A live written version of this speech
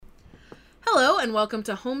Hello, and welcome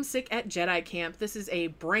to Homesick at Jedi Camp. This is a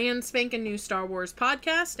brand spanking new Star Wars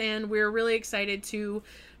podcast, and we're really excited to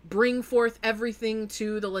bring forth everything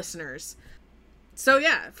to the listeners. So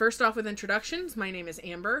yeah, first off with introductions, my name is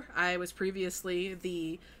Amber. I was previously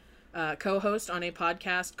the co-host on a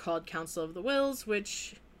podcast called Council of the Wills,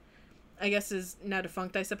 which I guess is now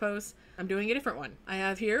defunct, I suppose. I'm doing a different one. I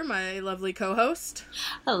have here my lovely co-host.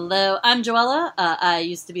 Hello, I'm Joella. I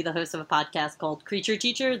used to be the host of a podcast called Creature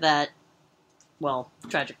Teacher that, well,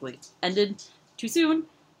 tragically ended too soon.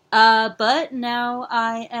 But now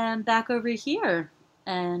I am back over here,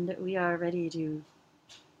 and we are ready to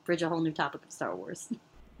bridge a whole new topic of Star Wars.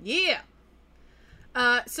 Yeah!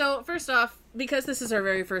 So first off, because this is our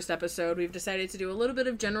very first episode, we've decided to do a little bit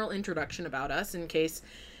of general introduction about us in case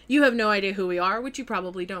you have no idea who we are, which you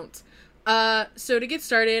probably don't. So to get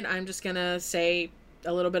started, I'm just gonna say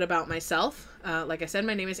a little bit about myself. Like I said,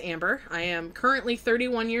 my name is Amber. I am currently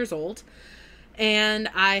 31 years old, and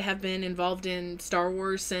I have been involved in Star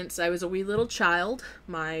Wars since I was a wee little child.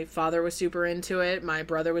 My father was super into it, my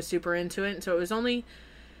brother was super into it, and so it was only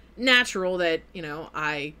natural that,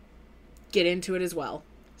 I get into it as well.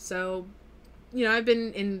 So, I've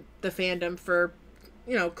been in the fandom for,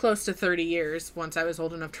 close to 30 years once I was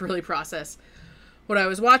old enough to really process what I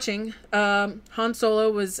was watching. Han Solo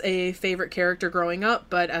was a favorite character growing up,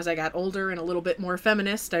 but as I got older and a little bit more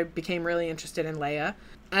feminist, I became really interested in Leia.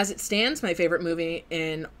 As it stands, my favorite movie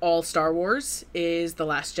in all Star Wars is The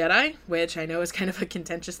Last Jedi, which I know is kind of a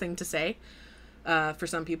contentious thing to say for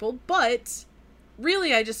some people, but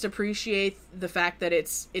really I just appreciate the fact that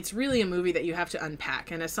it's really a movie that you have to unpack.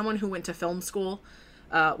 And as someone who went to film school,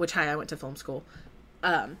 I went to film school,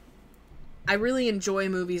 I really enjoy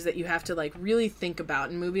movies that you have to really think about,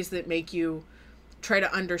 and movies that make you try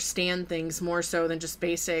to understand things more so than just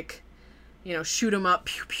basic, shoot 'em up,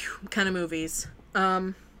 pew pew kind of movies.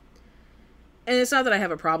 And it's not that I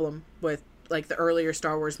have a problem with the earlier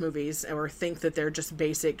Star Wars movies or think that they're just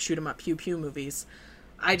basic shoot 'em up pew pew movies.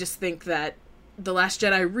 I just think that The Last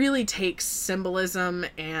Jedi really takes symbolism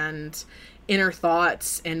and inner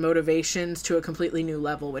thoughts and motivations to a completely new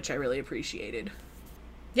level, which I really appreciated.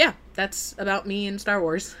 Yeah, that's about me in Star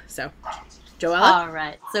Wars. So, Joella? All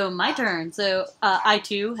right, so my turn. So I,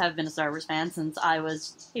 too, have been a Star Wars fan since I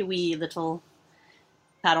was a wee little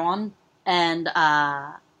Padawan. And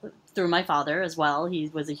through my father as well. He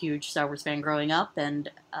was a huge Star Wars fan growing up and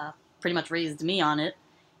pretty much raised me on it.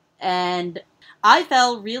 And I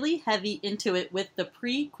fell really heavy into it with the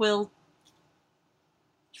prequel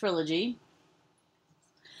trilogy.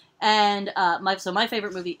 And my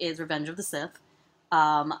favorite movie is Revenge of the Sith.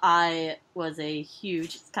 I was a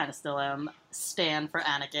huge, kind of still am, stan for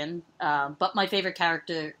Anakin. But my favorite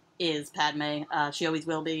character is Padme. She always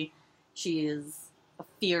will be. She is a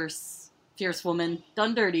fierce woman.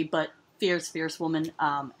 Done dirty, but fierce woman.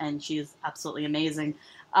 And she is absolutely amazing.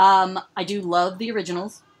 I do love the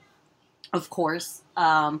originals, of course.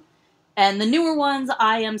 And the newer ones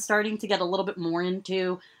I am starting to get a little bit more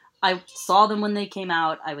into. I saw them when they came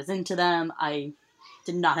out. I was into them. I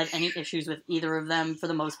did not have any issues with either of them for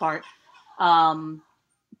the most part.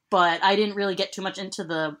 But I didn't really get too much into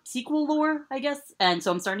the sequel lore, I guess. And so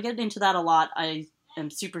I'm starting to get into that a lot. I am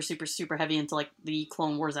super heavy into the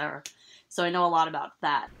Clone Wars era. So I know a lot about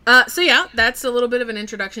that. So yeah, that's a little bit of an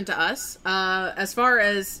introduction to us. As far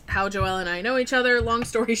as how Joelle and I know each other, long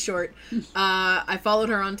story short, I followed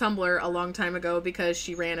her on Tumblr a long time ago because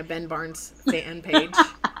she ran a Ben Barnes fan page.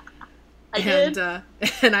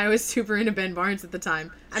 And I was super into Ben Barnes at the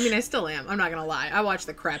time. I mean, I still am. I'm not gonna lie. I watched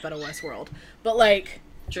the crap out of Westworld. But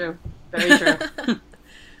True. Very true.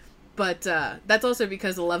 But that's also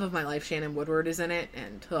because the love of my life, Shannon Woodward, is in it.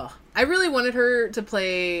 And I really wanted her to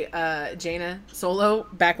play Jaina Solo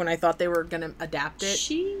back when I thought they were gonna adapt it.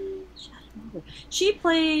 She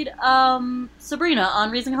played Sabrina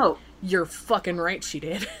on Raising Hope. You're fucking right, she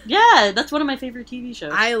did. Yeah, that's one of my favorite TV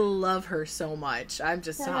shows. I love her so much. I'm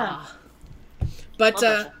just... But,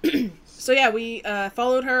 so yeah, we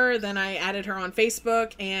followed her, then I added her on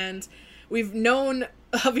Facebook, and we've known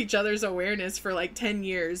of each other's awareness for 10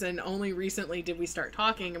 years, and only recently did we start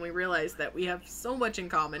talking, and we realized that we have so much in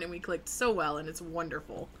common, and we clicked so well, and it's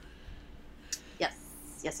wonderful. Yes.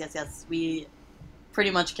 We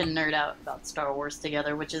pretty much can nerd out about Star Wars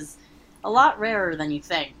together, which is a lot rarer than you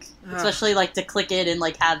think. Especially, to click it and,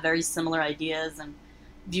 have very similar ideas and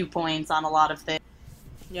viewpoints on a lot of things.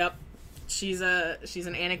 Yep. She's an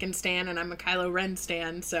Anakin stan, and I'm a Kylo Ren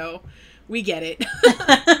stan, so we get it.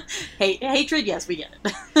 Hatred, yes, we get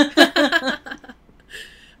it.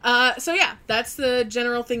 So yeah, that's the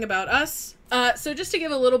general thing about us. So just to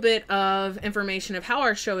give a little bit of information of how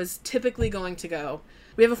our show is typically going to go.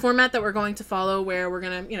 We have a format that we're going to follow where we're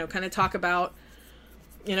going to, kind of talk about,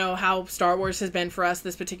 how Star Wars has been for us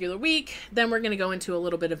this particular week. Then we're going to go into a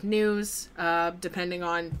little bit of news, depending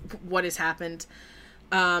on what has happened.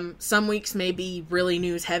 Some weeks may be really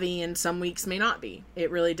news heavy and some weeks may not be.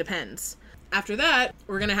 It really depends. After that,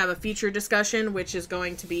 we're going to have a feature discussion, which is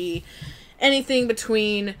going to be anything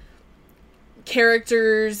between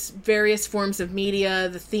characters, various forms of media,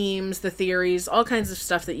 the themes, the theories, all kinds of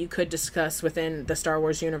stuff that you could discuss within the Star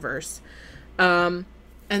Wars universe. And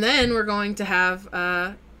then we're going to have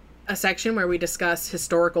a section where we discuss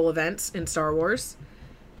historical events in Star Wars,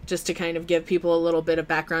 just to kind of give people a little bit of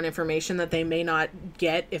background information that they may not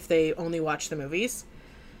get if they only watch the movies.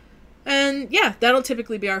 And yeah, that'll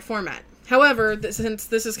typically be our format. However, since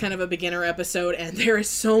this is kind of a beginner episode and there is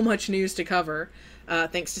so much news to cover,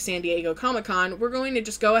 thanks to San Diego Comic-Con, we're going to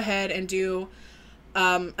just go ahead and do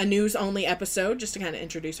a news-only episode just to kind of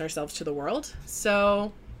introduce ourselves to the world.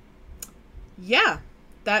 So, yeah.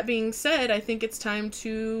 That being said, I think it's time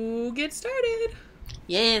to get started.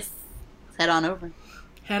 Yes. Let's head on over.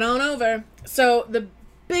 Head on over. So, the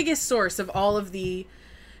biggest source of all of the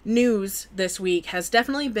news this week has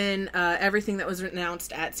definitely been everything that was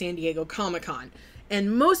announced at San Diego Comic-Con.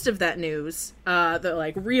 And most of that news,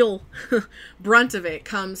 the real brunt of it,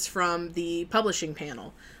 comes from the publishing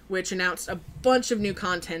panel, which announced a bunch of new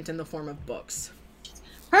content in the form of books.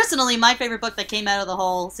 Personally, my favorite book that came out of the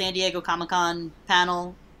whole San Diego Comic-Con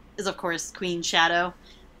panel is, of course, Queen Shadow.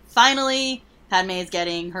 Finally, Padme is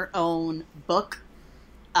getting her own book.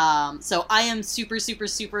 So I am super, super,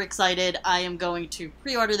 super excited. I am going to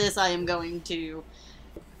pre-order this. I am going to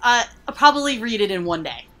I'll probably read it in one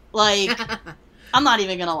day. I'm not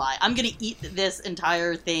even gonna lie. I'm gonna eat this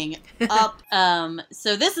entire thing up.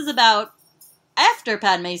 So this is about after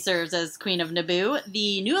Padme serves as Queen of Naboo,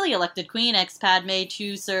 the newly elected queen asks Padme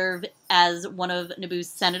to serve as one of Naboo's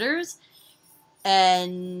senators.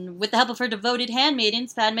 And with the help of her devoted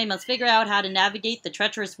handmaidens, Padme must figure out how to navigate the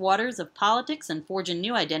treacherous waters of politics and forge a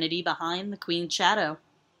new identity behind the Queen's shadow.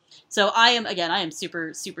 So I am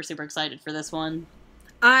super, super, super excited for this one.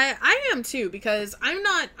 I am too, because I'm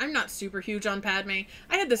not super huge on Padme.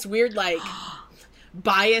 I had this weird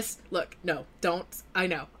bias. Look, no, don't. I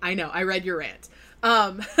know. I read your rant.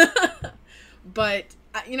 But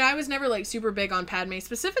I was never super big on Padme,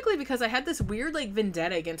 specifically because I had this weird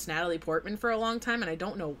vendetta against Natalie Portman for a long time, and I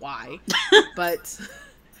don't know why. But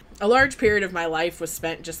a large period of my life was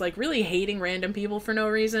spent just really hating random people for no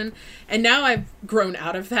reason, and now I've grown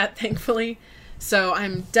out of that, thankfully. So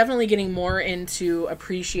I'm definitely getting more into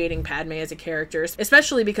appreciating Padme as a character,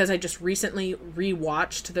 especially because I just recently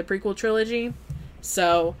rewatched the prequel trilogy.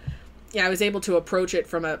 So yeah, I was able to approach it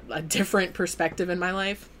from a different perspective in my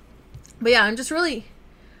life. But yeah, I'm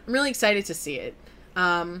really excited to see it.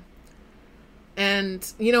 And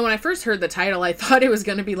when I first heard the title, I thought it was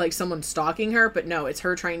going to be someone stalking her, but no, it's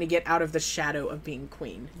her trying to get out of the shadow of being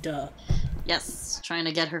queen. Duh. Yes, trying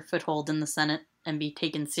to get her foothold in the Senate and be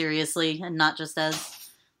taken seriously and not just as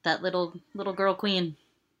that little girl queen.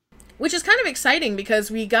 Which is kind of exciting because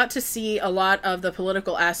we got to see a lot of the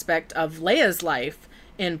political aspect of Leia's life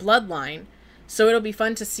in Bloodline. So it'll be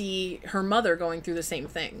fun to see her mother going through the same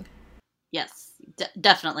thing. Yes,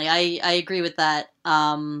 definitely. I agree with that.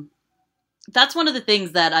 That's one of the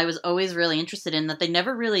things that I was always really interested in, that they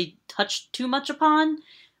never really touched too much upon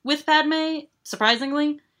with Padme,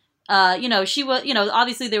 surprisingly. She was,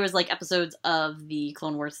 obviously there was episodes of the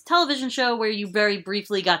Clone Wars television show where you very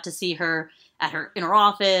briefly got to see her in her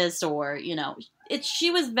office, or,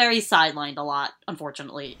 she was very sidelined a lot,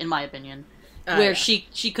 unfortunately, in my opinion. Where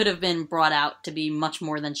she could have been brought out to be much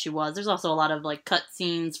more than she was. There's also a lot of cut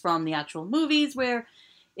scenes from the actual movies where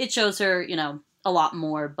it shows her, a lot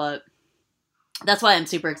more, but that's why I'm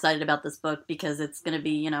super excited about this book, because it's going to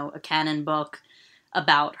be, a canon book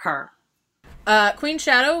about her. Queen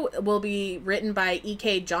Shadow will be written by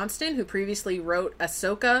E.K. Johnston, who previously wrote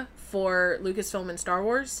Ahsoka for Lucasfilm and Star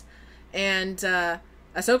Wars. And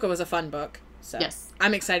Ahsoka was a fun book. So yes.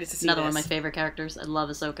 I'm excited to see Another one of my favorite characters. I love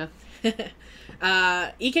Ahsoka.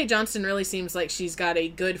 E.K. Johnston really seems like she's got a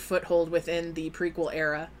good foothold within the prequel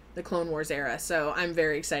era, the Clone Wars era, so I'm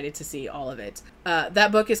very excited to see all of it.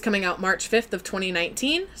 That book is coming out March 5th of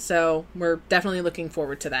 2019, so we're definitely looking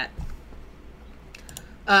forward to that.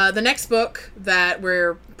 The next book that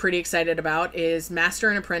we're pretty excited about is Master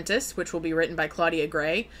and Apprentice, which will be written by Claudia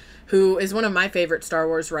Gray, who is one of my favorite Star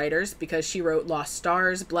Wars writers because she wrote Lost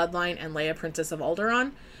Stars, Bloodline, and Leia, Princess of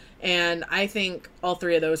Alderaan. And I think all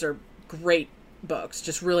three of those are great books,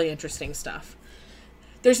 just really interesting stuff.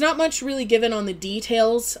 There's not much really given on the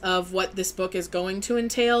details of what this book is going to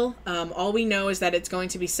entail. All we know is that it's going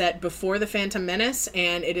to be set before The Phantom Menace,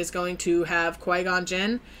 and it is going to have Qui-Gon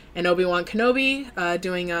Jinn and Obi-Wan Kenobi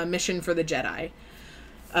doing a mission for the Jedi.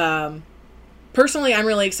 Personally, I'm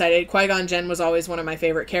really excited. Qui-Gon Jinn was always one of my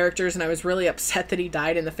favorite characters, and I was really upset that he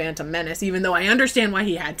died in The Phantom Menace, even though I understand why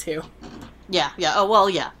he had to. Yeah. Oh, well,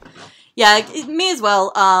 yeah. Yeah, me as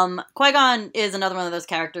well. Qui-Gon is another one of those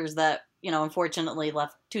characters that, unfortunately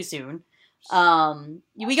left too soon.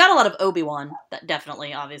 We got a lot of Obi-Wan,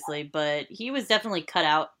 definitely, obviously, but he was definitely cut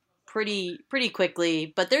out pretty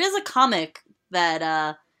quickly. But there is a comic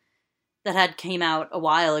that had came out a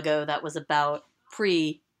while ago that was about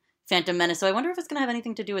pre-Phantom Menace, so I wonder if it's going to have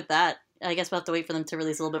anything to do with that. I guess we'll have to wait for them to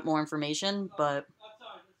release a little bit more information, but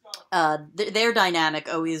their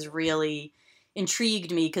dynamic always really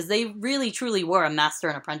intrigued me, because they really truly were a master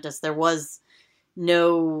and apprentice. There was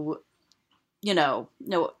no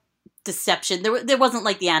deception. There wasn't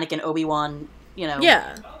like the Anakin Obi-Wan,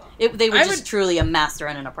 Yeah. They were just truly a master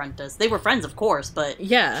and an apprentice. They were friends, of course, but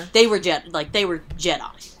yeah, they were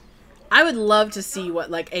Jedi. I would love to see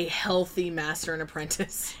what like a healthy master and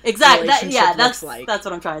apprentice exactly. looks like. That's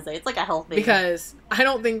what I'm trying to say. It's like a healthy, because I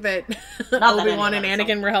don't think that Obi-Wan and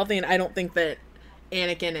Anakin were healthy, and I don't think that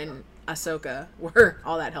Anakin and Ahsoka were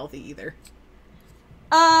all that healthy either.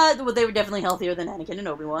 Well, they were definitely healthier than Anakin and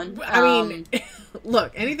Obi-Wan. I mean,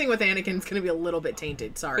 look, anything with Anakin's going to be a little bit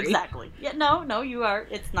tainted. Sorry. Exactly. Yeah. No, you are.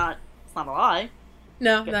 It's not a lie.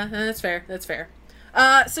 No, that's fair. That's fair.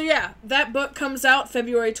 So yeah, that book comes out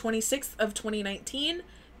February 26th of 2019,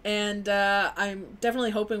 and I'm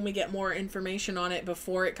definitely hoping we get more information on it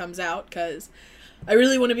before it comes out, because I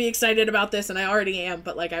really want to be excited about this, and I already am,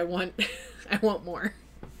 but like I want more.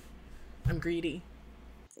 I'm greedy.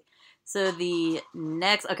 So the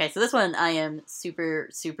next, so this one I am super,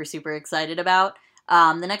 super, super excited about.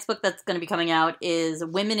 The next book that's going to be coming out is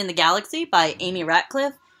Women in the Galaxy by Amy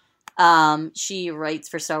Ratcliffe. She writes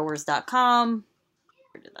for StarWars.com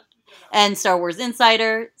and Star Wars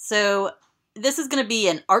Insider. So this is going to be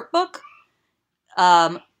an art book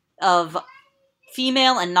of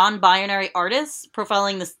female and non-binary artists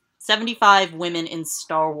profiling the 75 women in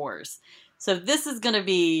Star Wars. So this is going to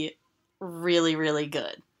be really, really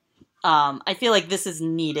good. I feel like this is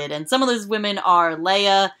needed. And some of those women are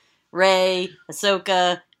Leia, Rey,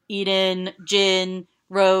 Ahsoka, Eden, Jyn,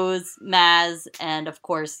 Rose, Maz, and of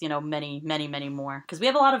course, many, many, many more. Because we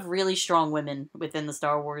have a lot of really strong women within the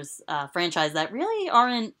Star Wars franchise that really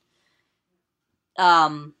aren't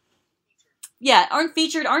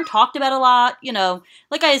featured, aren't talked about a lot.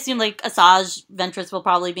 Like I assume like Asajj Ventress will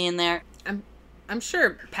probably be in there. I'm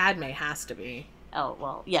sure Padme has to be. Oh,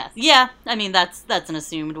 well, yes. Yeah, I mean, that's an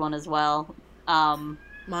assumed one as well. Mon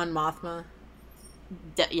Mothma.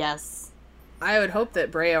 Yes. I would hope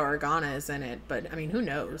that Brea Organa is in it, but, I mean, who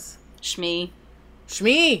knows? Shmi.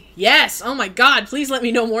 Yes! Oh my god, please let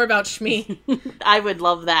me know more about Shmi. I would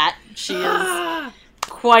love that. She is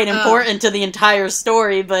quite important to the entire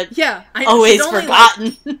story, but always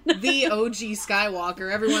forgotten. Like, the OG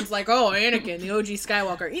Skywalker. Everyone's like, oh, Anakin, the OG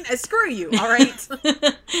Skywalker. Screw you, alright?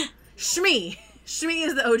 Shmi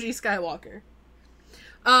is the OG Skywalker.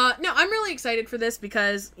 No, I'm really excited for this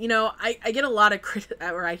because, I get a lot of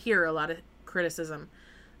I hear a lot of criticism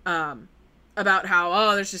about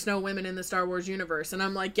how, there's just no women in the Star Wars universe. And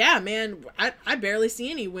I'm like, yeah, man, I barely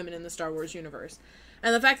see any women in the Star Wars universe.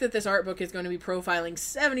 And the fact that this art book is going to be profiling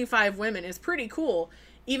 75 women is pretty cool,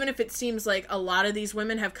 even if it seems like a lot of these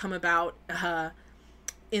women have come about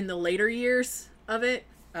in the later years of it.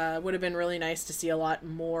 Would have been really nice to see a lot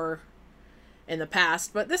more in the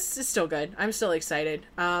past, but this is still good. I'm still excited.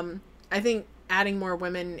 I think adding more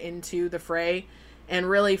women into the fray and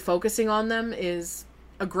really focusing on them is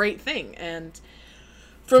a great thing. And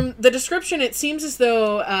from the description, it seems as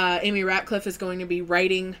though Amy Ratcliffe is going to be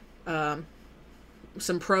writing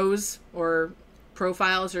some prose or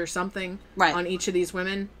profiles or something on each of these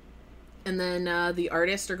women. And then the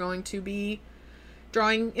artists are going to be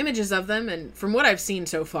drawing images of them, and from what I've seen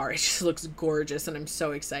so far, it just looks gorgeous, and I'm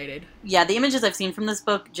so excited. Yeah, the images I've seen from this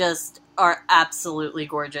book just are absolutely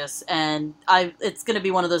gorgeous, and it's going to be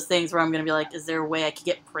one of those things where I'm going to be like, is there a way I could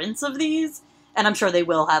get prints of these? And I'm sure they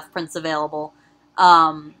will have prints available.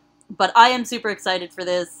 But I am super excited for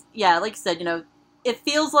this. Yeah, like you said, it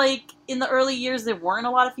feels like in the early years there weren't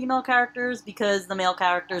a lot of female characters because the male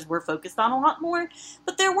characters were focused on a lot more,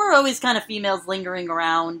 but there were always kind of females lingering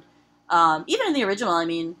around. Even in the original, I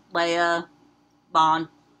mean, Leia, Bond,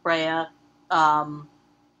 Brea, Padme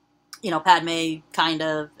kind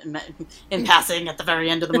of in passing at the very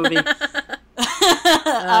end of the movie.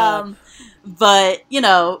 But,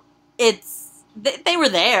 they were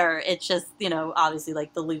there. It's just, obviously,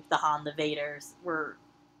 like, the Luke, the Han, the Vaders were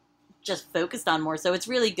just focused on more. So it's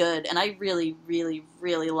really good. And I really, really,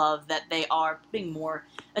 really love that they are putting more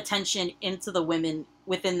attention into the women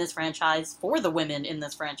within this franchise, for the women in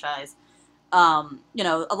this franchise. A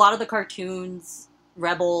lot of the cartoons,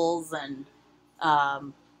 Rebels and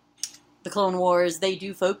the Clone Wars, they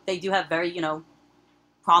do have very,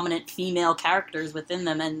 prominent female characters within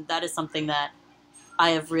them, and that is something that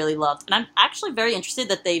I have really loved. And I'm actually very interested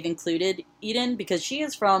that they've included Eden, because she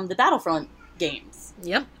is from the Battlefront games.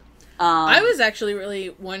 Yep. I was actually really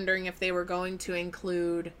wondering if they were going to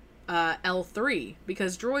include L3,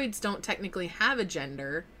 because droids don't technically have a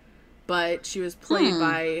gender, but she was played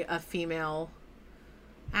by a female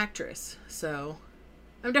actress. So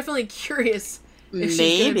I'm definitely curious if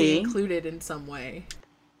she's going to be included in some way.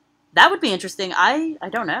 That would be interesting. I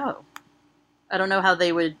don't know. I don't know how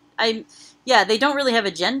they would... they don't really have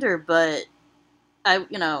a gender, but I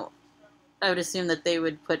would assume that they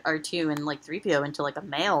would put R2 and, like, 3PO into, like, a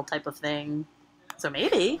male type of thing. So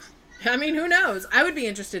maybe. I mean, who knows? I would be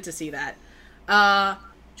interested to see that.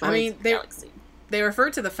 They refer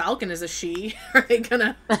to the Falcon as a she. Are they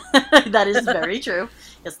gonna... That is very true.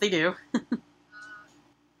 Yes, they do.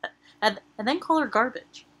 and then call her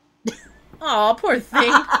garbage. Aw, poor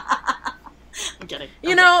thing. I'm kidding.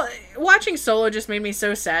 Watching Solo just made me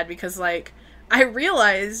so sad because, like, I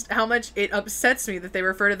realized how much it upsets me that they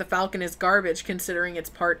refer to the Falcon as garbage, considering it's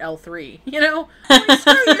part L3. Like,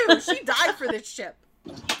 screw you! She died for this ship.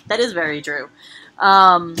 That is very true.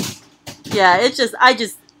 It's just,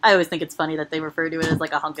 I always think it's funny that they refer to it as,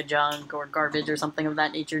 like, a hunk of junk or garbage or something of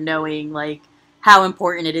that nature, knowing, like, how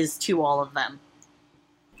important it is to all of them.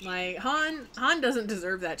 Like, Han doesn't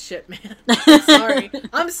deserve that ship, man.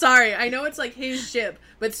 I'm sorry. I know it's, like, his ship,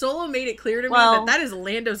 but Solo made it clear to me that is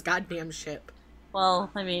Lando's goddamn ship. Well,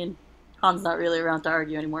 I mean, Han's not really around to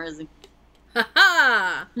argue anymore, is he?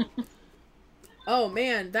 Ha-ha! Oh,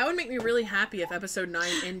 man, that would make me really happy if Episode 9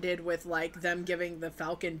 ended with, like, them giving the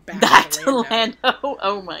Falcon back to Lando.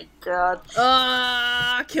 Oh, my God.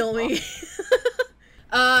 Kill me.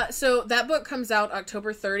 So that book comes out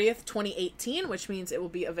October 30th, 2018, which means it will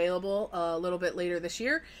be available a little bit later this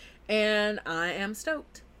year, and I am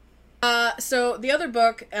stoked. So the other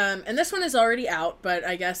book, and this one is already out, but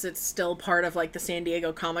I guess it's still part of, like, the San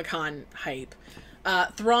Diego Comic-Con hype.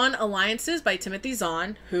 Thrawn Alliances by Timothy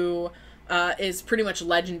Zahn, who is pretty much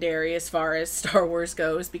legendary as far as Star Wars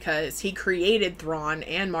goes, because he created Thrawn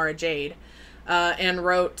and Mara Jade, and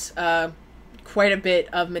wrote quite a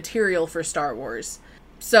bit of material for Star Wars.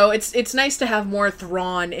 So it's nice to have more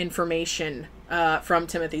Thrawn information from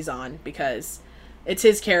Timothy Zahn, because it's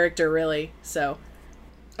his character, really. So,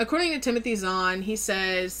 according to Timothy Zahn, he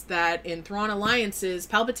says that in Thrawn Alliances,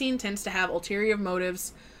 Palpatine tends to have ulterior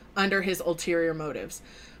motives under his ulterior motives.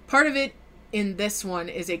 Part of it in this one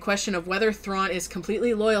is a question of whether Thrawn is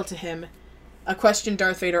completely loyal to him, a question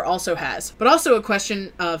Darth Vader also has. But also a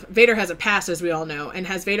question of Vader has a past, as we all know, and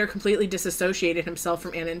has Vader completely disassociated himself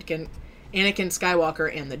from Anakin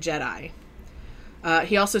Skywalker and the Jedi.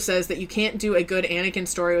 He also says that you can't do a good Anakin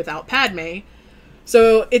story without Padme.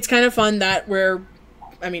 So it's kind of fun that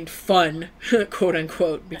fun, quote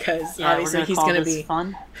unquote, because obviously he's going to be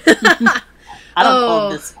fun. I don't call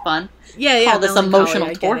this fun. Yeah, call this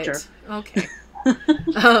emotional torture. Okay.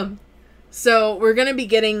 So we're going to be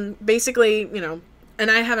getting basically,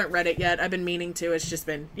 and I haven't read it yet. I've been meaning to. It's just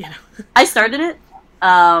been, I started it.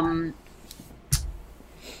 I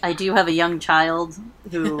do have a young child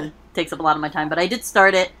who takes up a lot of my time, but I did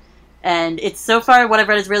start it, and it's so far what I've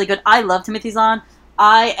read is really good. I love Timothy Zahn.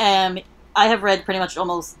 I have read pretty much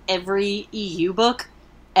almost every EU book,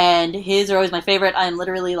 and his are always my favorite. I am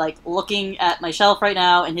literally, like, looking at my shelf right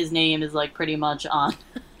now, and his name is, like, pretty much on,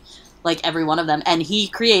 like, every one of them. And he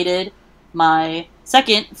created my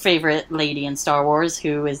second favorite lady in Star Wars,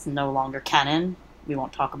 who is no longer canon. We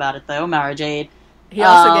won't talk about it, though. Mara Jade. He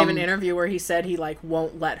also gave an interview where he said he, like,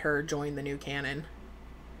 won't let her join the new canon.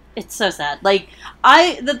 It's so sad. Like,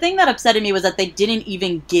 the thing that upsetted me was that they didn't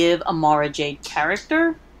even give a Mara Jade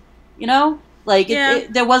character, Like,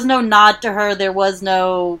 there was no nod to her, there was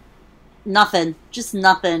no... nothing. Just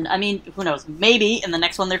nothing. I mean, who knows? Maybe in the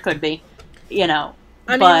next one there could be,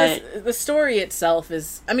 the story itself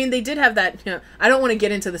is... I mean, they did have that, I don't want to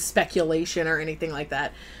get into the speculation or anything like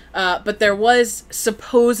that, but there was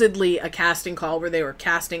supposedly a casting call where they were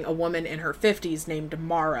casting a woman in her 50s named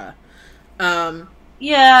Mara.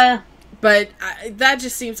 Yeah. But that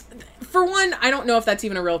just seems... For one, I don't know if that's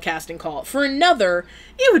even a real casting call. For another,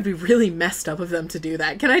 it would be really messed up of them to do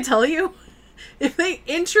that. Can I tell you? if they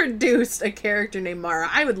introduced a character named Mara,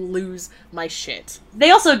 I would lose my shit.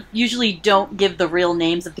 They also usually don't give the real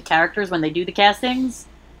names of the characters when they do the castings.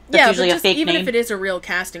 That's usually but a fake even name. if it is a real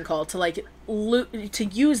casting call, to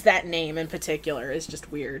use that name in particular is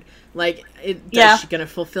just weird. Is she gonna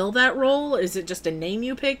fulfill that role? Is it just a name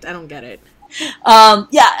you picked? I don't get it.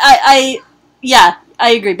 I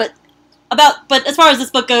agree. But as far as this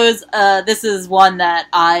book goes, this is one that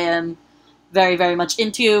I am very, very much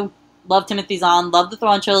into. Love Timothy Zahn, love the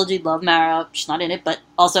Thrawn trilogy, love Mara. She's not in it, but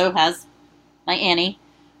also has my Annie.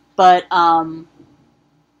 But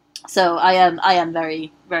so I am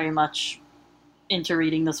very, very much into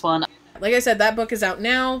reading this one. Like I said, that book is out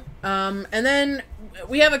now. And then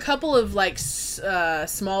we have a couple of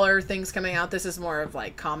smaller things coming out. This is more of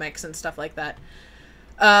comics and stuff like that.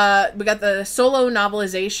 We got the solo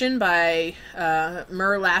novelization by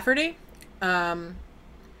Mur Lafferty.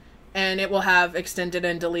 And it will have extended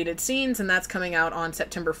and deleted scenes, and that's coming out on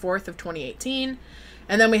September 4th of 2018.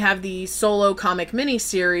 And then we have the solo comic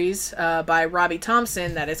miniseries by Robbie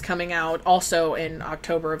Thompson that is coming out also in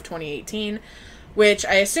October of 2018, which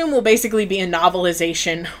I assume will basically be a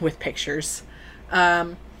novelization with pictures.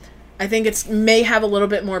 I think it may have a little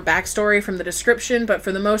bit more backstory from the description, but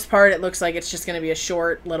for the most part, it looks like it's just going to be a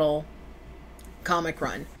short little comic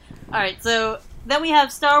run. All right, so then we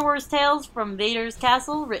have Star Wars Tales from Vader's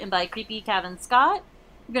Castle, written by creepy Cavan Scott.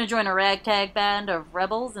 We're going to join a ragtag band of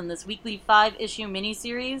rebels in this weekly 5-issue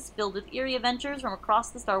miniseries filled with eerie adventures from across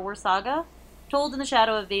the Star Wars saga. Told in the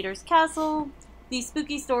shadow of Vader's Castle, these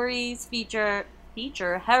spooky stories feature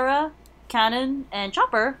Hera, Kanan, and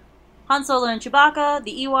Chopper, Han Solo and Chewbacca,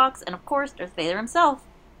 the Ewoks, and of course, Darth Vader himself.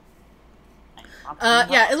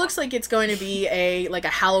 It looks like it's going to be a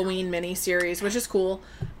Halloween mini-series, which is cool.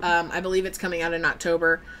 I believe it's coming out in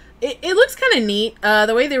October. It looks kind of neat.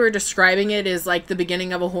 The way they were describing it is like the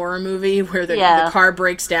beginning of a horror movie where the car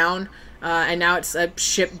breaks down, and now it's a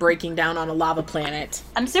ship breaking down on a lava planet.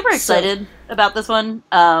 I'm super excited about this one.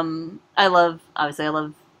 I love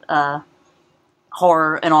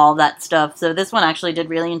horror and all that stuff, so this one actually did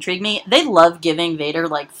really intrigue me. They love giving Vader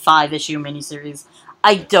 5-issue miniseries.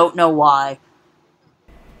 I don't know why.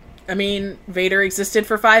 I mean, Vader existed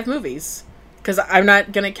for 5 movies. Because I'm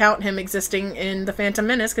not going to count him existing in The Phantom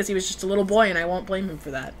Menace because he was just a little boy and I won't blame him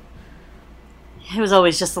for that. He was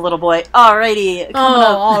always just a little boy. Alrighty.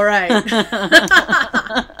 All right.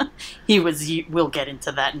 We'll get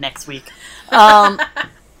into that next week.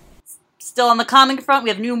 Still on the comic front,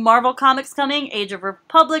 we have new Marvel comics coming. Age of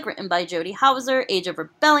Republic, written by Jody Houser. Age of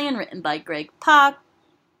Rebellion, written by Greg Pak.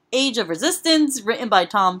 Age of Resistance, written by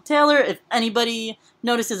Tom Taylor. If anybody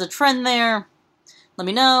notices a trend there, let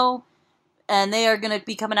me know. And they are going to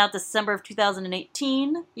be coming out December of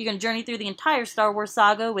 2018. You're going to journey through the entire Star Wars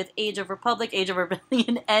saga with Age of Republic, Age of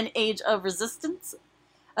Rebellion, and Age of Resistance.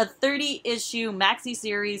 A 30-issue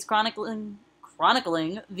maxi-series chronicling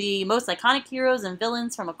the most iconic heroes and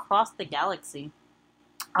villains from across the galaxy.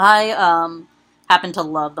 I happen to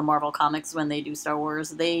love the Marvel comics when they do Star Wars.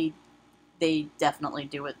 They definitely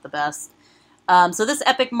do it the best. So this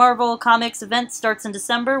epic Marvel Comics event starts in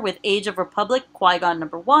December with Age of Republic, Qui-Gon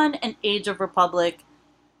 #1, and Age of Republic,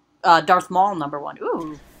 Darth Maul #1.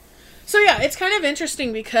 Ooh. So yeah, it's kind of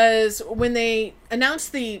interesting because when they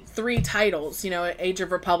announced the 3 titles, Age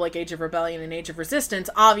of Republic, Age of Rebellion, and Age of Resistance,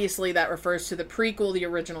 obviously that refers to the prequel, the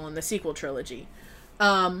original, and the sequel trilogy.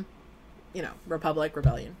 Republic,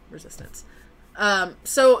 Rebellion, Resistance.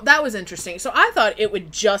 So that was interesting. So I thought it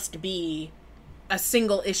would just be a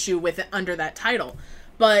single issue under that title.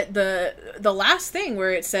 But the last thing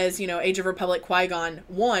where it says, Age of Republic Qui-Gon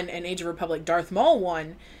 1 and Age of Republic Darth Maul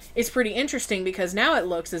 1 is pretty interesting because now it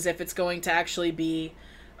looks as if it's going to actually be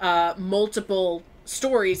multiple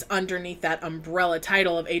stories underneath that umbrella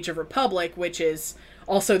title of Age of Republic, which is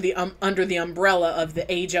also the under the umbrella of the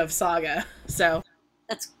Age of Saga. So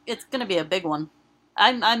it's going to be a big one.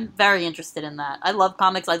 I'm very interested in that. I love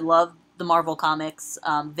comics. I love the Marvel comics.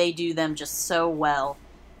 They do them just so well.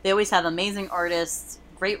 They always have amazing artists,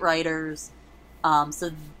 great writers.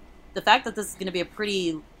 So the fact that this is going to be a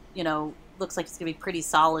pretty, looks like it's going to be a pretty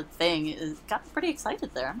solid thing got me pretty excited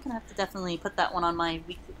there. I'm going to have to definitely put that one on my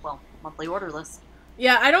monthly order list.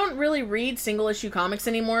 Yeah, I don't really read single-issue comics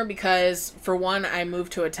anymore because, for one, I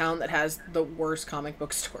moved to a town that has the worst comic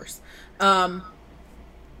book stores.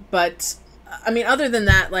 But other than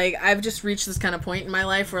that, I've just reached this kind of point in my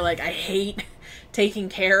life where, I hate taking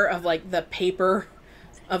care of, the paper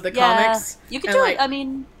of the comics. You can do it, you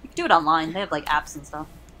can do it online. They have, apps and stuff.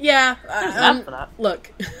 Yeah. There's an app for that.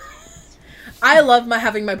 Look, I love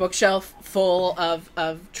having my bookshelf full of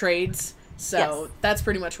trades, so that's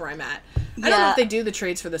pretty much where I'm at. I don't know if they do the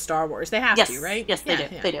trades for the Star Wars. They have to, right? Yes, they do.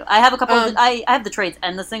 Yeah. They do. I have a couple. I have the trades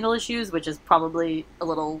and the single issues, which is probably a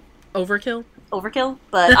little overkill.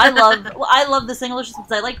 But I love the single issues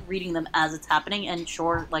because I like reading them as it's happening. And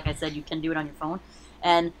sure, like I said, you can do it on your phone.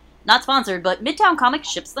 And not sponsored, but Midtown Comics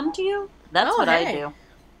ships them to you. That's what I do.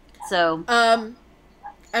 So,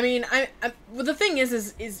 I mean, well, the thing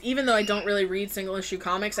is even though I don't really read single issue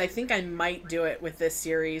comics, I think I might do it with this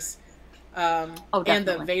series, and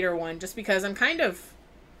the Vader one, just because I'm kind of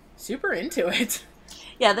super into it.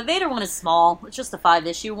 Yeah, the Vader one is small. It's just a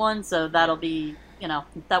 5-issue one, so that'll be,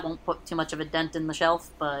 that won't put too much of a dent in the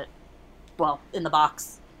shelf, but, well, in the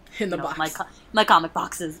box. My comic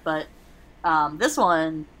boxes, but this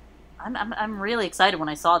one, I'm really excited when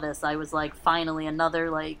I saw this. I was like, finally, another,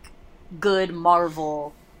 like, good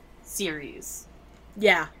Marvel series.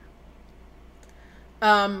 Yeah.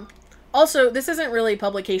 Also, this isn't really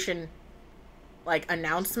publication, like,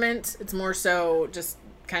 announcement. It's more so just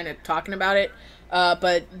kind of talking about it.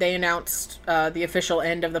 But they announced the official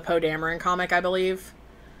end of the Poe Dameron comic, I believe.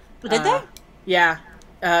 Did they? Yeah.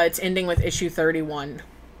 It's ending with issue 31.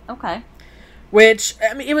 Okay. Which,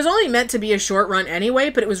 I mean, it was only meant to be a short run anyway,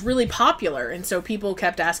 but it was really popular, and so people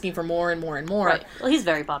kept asking for more and more and more. Right. Well, he's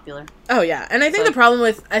very popular. Oh, yeah. And I think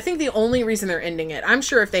I think the only reason they're ending it, I'm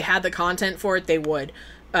sure if they had the content for it, they would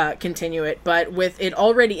continue it, but with it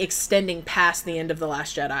already extending past the end of The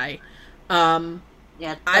Last Jedi,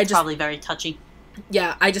 yeah, that's probably very touchy.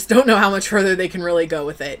 Yeah, I just don't know how much further they can really go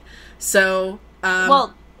with it. So,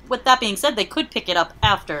 well, with that being said, they could pick it up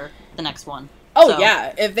after the next one. Oh, so,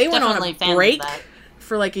 yeah. If they went on a break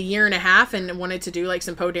for like a year and a half and wanted to do like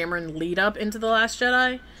some Poe Dameron lead up into The Last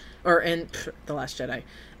Jedi, The Last Jedi,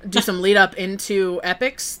 do some lead up into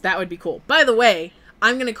Epics, that would be cool. By the way,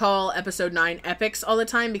 I'm going to call episode 9 Epics all the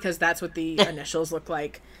time because that's what the initials look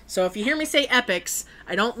like. So if you hear me say Epics,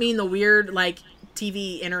 I don't mean the weird like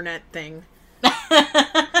TV internet thing.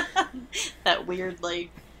 That weird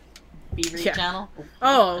like B-Read channel.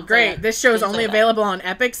 Oh, great. This show's only available on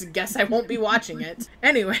Epics. Guess I won't be watching it.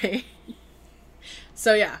 Anyway.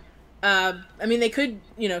 So, yeah. I mean, they could,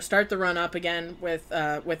 start the run up again with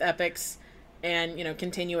Epics and,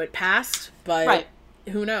 continue it past, but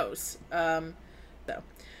who knows? So,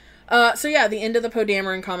 yeah, the end of the Poe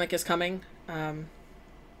Dameron comic is coming,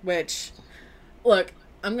 which, look,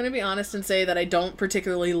 I'm going to be honest and say that I don't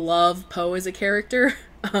particularly love Poe as a character.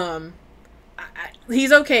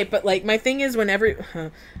 He's okay, but, like, my thing is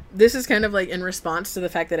this is kind of, like, in response to the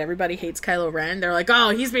fact that everybody hates Kylo Ren. They're like, oh,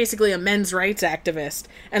 he's basically a men's rights activist.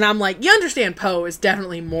 And I'm like, you understand Poe is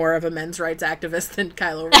definitely more of a men's rights activist than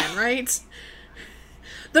Kylo Ren, right?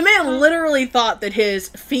 The man literally thought that his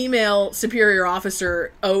female superior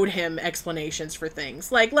officer owed him explanations for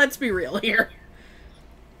things. Like, let's be real here.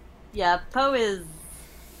 Yeah, Poe we'll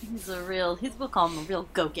call him a real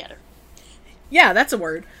go-getter. Yeah, that's a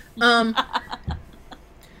word. So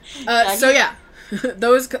yeah,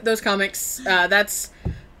 those comics,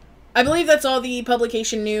 I believe that's all the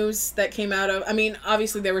publication news that came out of, I mean,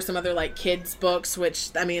 obviously there were some other, like, kids books, which,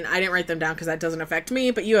 I mean, I didn't write them down because that doesn't affect me,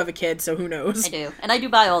 but you have a kid, so who knows? I do, and I do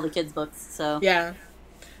buy all the kids books, so. Yeah.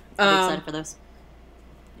 I'm excited for those.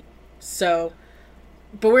 So,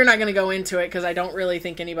 but we're not going to go into it because I don't really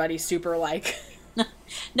think anybody's super, like...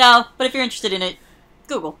 No, but if you're interested in it,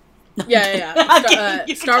 Google. Yeah.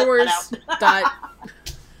 Star Wars.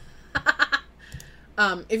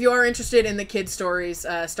 If you are interested in the kids' stories,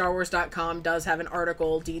 StarWars.com does have an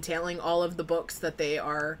article detailing all of the books that they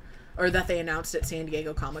announced at San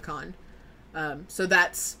Diego Comic-Con. So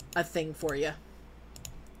that's a thing for you.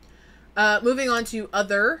 Moving on to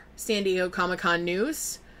other San Diego Comic-Con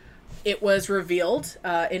news. It was revealed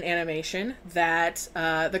in animation that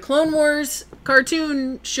the Clone Wars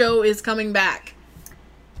cartoon show is coming back.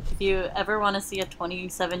 If you ever want to see a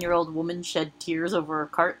 27-year-old woman shed tears over a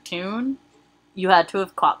cartoon, you had to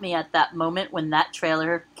have caught me at that moment when that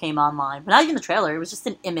trailer came online. But not even the trailer, it was just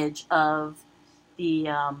an image of the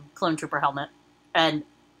Clone Trooper helmet and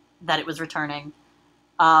that it was returning.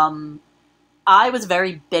 I was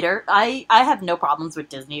very bitter. I have no problems with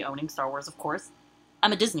Disney owning Star Wars, of course.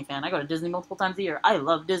 I'm a Disney fan. I go to Disney multiple times a year. I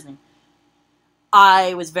love Disney.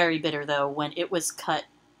 I was very bitter, though, when it was cut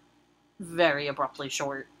very abruptly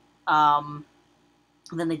short. And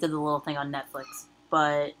then they did the little thing on Netflix.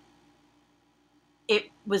 But it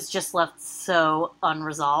was just left so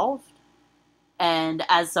unresolved. And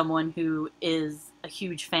as someone who is a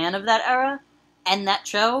huge fan of that era and that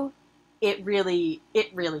show, it really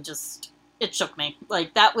just, it shook me.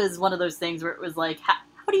 Like, that was one of those things where it was like, how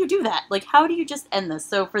do you do that? Like, how do you just end this?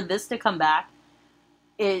 So for this to come back,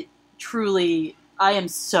 it truly, I am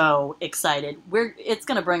so excited. It's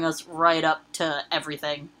gonna bring us right up to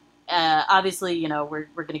everything. Obviously, you know,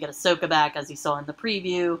 we're gonna get Ahsoka back, as you saw in the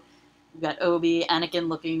preview. We've got Obi, Anakin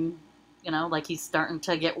looking, you know, like he's starting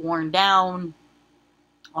to get worn down.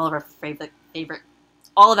 All of our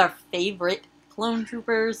favorite clone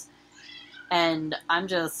troopers, and I'm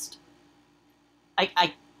just,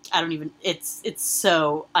 I don't even. It's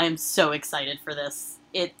so. I am so excited for this.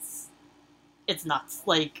 It's nuts.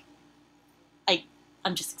 Like,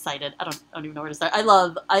 I'm just excited. I don't even know where to start. I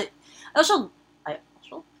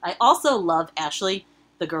also love Ashley,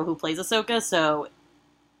 the girl who plays Ahsoka. So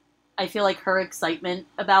I feel like her excitement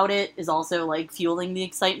about it is also like fueling the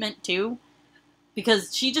excitement too,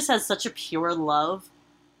 because she just has such a pure love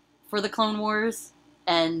for the Clone Wars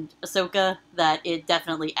and Ahsoka that it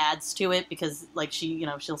definitely adds to it, because like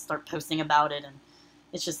she'll start posting about it, and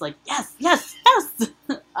it's just like yes, yes, yes.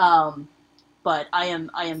 But I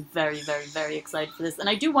am very, very, very excited for this, and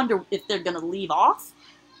I do wonder if they're going to leave off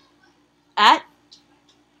at,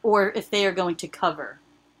 or if they are going to cover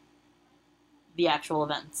the actual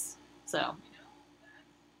events. So.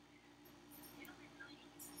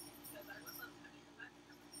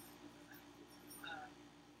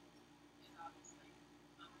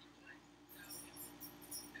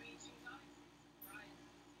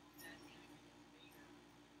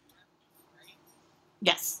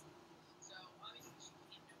 Yes.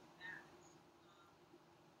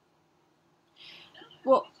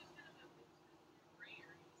 Well,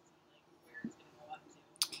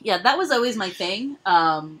 yeah, that was always my thing,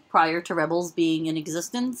 prior to Rebels being in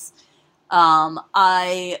existence. That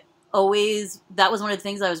was one of the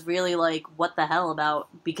things I was really like, what the hell about,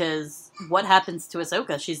 because what happens to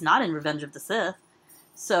Ahsoka? She's not in Revenge of the Sith.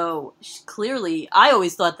 So, clearly, I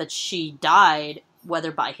always thought that she died,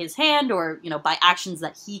 whether by his hand or, you know, by actions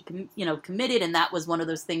that he, committed, and that was one of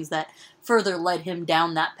those things that further led him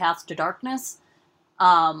down that path to darkness.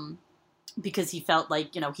 Because he felt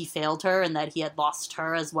like, you know, he failed her and that he had lost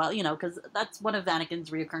her as well, you know, because that's one of Anakin's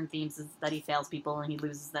reoccurring themes, is that he fails people and he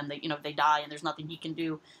loses them, they die, and there's nothing he can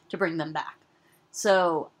do to bring them back.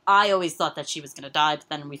 So, I always thought that she was going to die, but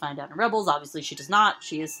then we find out in Rebels, obviously she does not,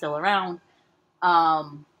 she is still around.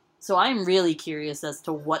 So I'm really curious as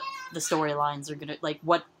to what the storylines are going to, like,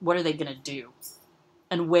 what are they going to do?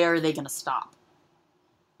 And where are they going to stop?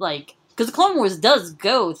 Like, because the Clone Wars does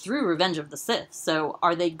go through Revenge of the Sith, so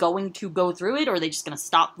are they going to go through it, or are they just going to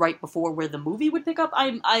stop right before where the movie would pick up?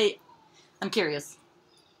 I'm curious.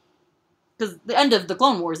 Because the end of the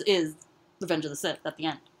Clone Wars is Revenge of the Sith at the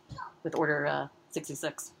end, with Order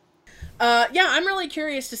 66. Yeah, I'm really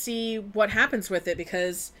curious to see what happens with it,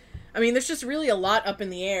 because, I mean, there's just really a lot up in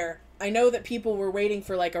the air. I know that people were waiting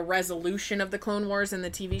for, like, a resolution of the Clone Wars in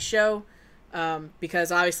the TV show,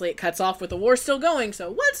 because obviously it cuts off with the war still going,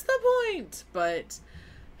 so what's the point? But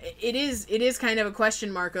it is kind of a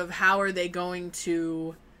question mark of how are they going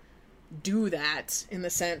to do that, in the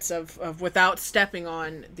sense of without stepping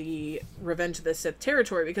on the Revenge of the Sith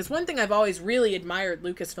territory. Because one thing I've always really admired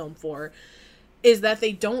Lucasfilm for is that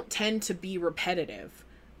they don't tend to be repetitive.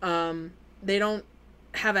 They don't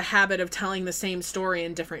have a habit of telling the same story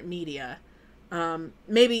in different media.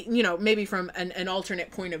 Maybe from an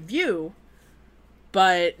alternate point of view,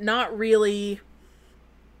 but not really.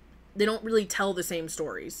 They don't really tell the same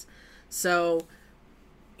stories. So,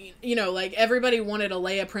 you know, like, everybody wanted a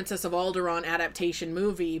Leia Princess of Alderaan adaptation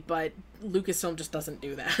movie, but Lucasfilm just doesn't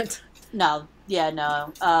do that. No. Yeah,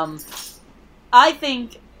 no. I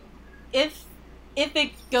think if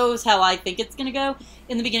it goes how I think it's gonna go,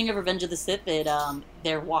 in the beginning of Revenge of the Sith,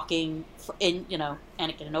 they're walking in, you know,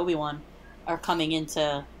 Anakin and Obi-Wan are coming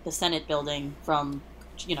into the Senate building from,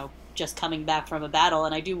 you know, just coming back from a battle,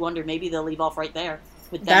 and I do wonder, maybe they'll leave off right there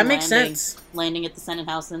with them That makes sense. landing at the Senate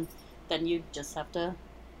House, and then you just have to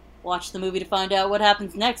watch the movie to find out what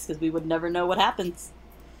happens next, because we would never know what happens.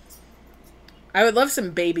 I would love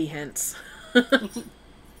some baby hints. He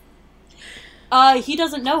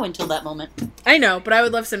doesn't know until that moment. I know, but I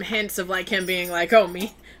would love some hints of, like, him being like, oh,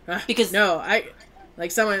 me? Because... No,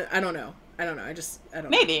 like, someone, I don't know. I don't know.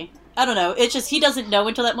 Maybe. I don't know. It's just, he doesn't know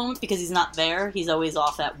until that moment because he's not there. He's always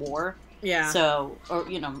off at war. Yeah. So, or,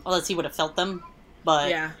 you know, unless he would have felt them. But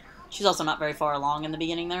yeah, she's also not very far along in the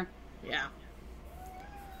beginning there. Yeah.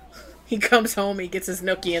 He comes home, he gets his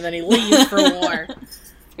nookie, and then he leaves for war.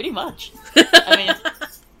 Pretty much. I mean,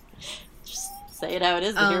 just say it how it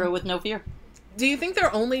is, the hero with no fear. Do you think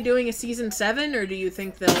they're only doing a season 7, or do you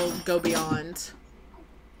think they'll go beyond?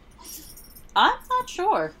 I'm not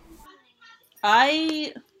sure.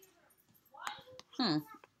 I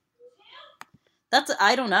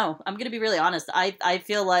don't know. I'm gonna be really honest. I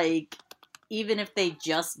feel like even if they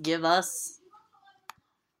just give us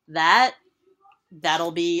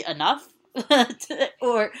that'll be enough.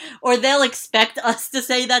 or they'll expect us to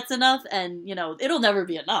say that's enough, and it'll never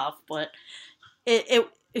be enough, but it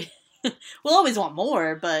we'll always want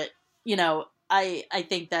more, but I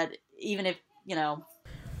think that even if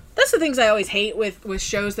that's the things I always hate with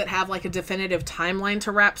shows that have like a definitive timeline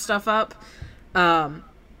to wrap stuff up. I'm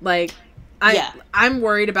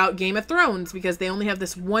worried about Game of Thrones because they only have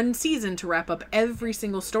this one season to wrap up every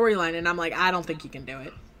single storyline, and I'm like, I don't think you can do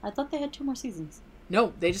it. I thought they had 2 more seasons.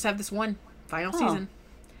 No, they just have this one final season.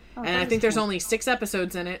 And I think there's only 6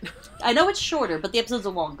 episodes in it. I know it's shorter, but the episodes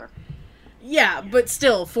are longer. Yeah, but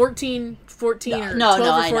still, 12 or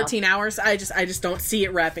 14 hours, I just don't see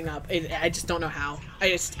it wrapping up. I just don't know how.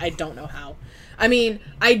 I don't know how. I mean,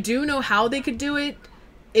 I do know how they could do it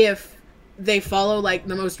if they follow, like,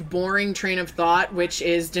 the most boring train of thought, which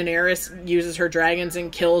is Daenerys uses her dragons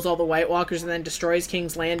and kills all the White Walkers and then destroys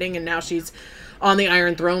King's Landing, and now she's on the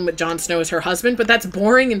Iron Throne, but Jon Snow is her husband. But that's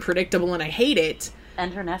boring and predictable, and I hate it.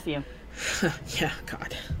 And her nephew. Yeah,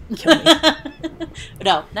 God. Kill me.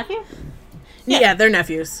 No, nephew? Yeah, they're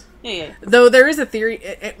nephews. Yeah. Though there is a theory...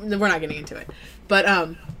 we're not getting into it. But,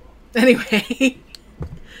 anyway...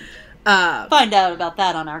 find out about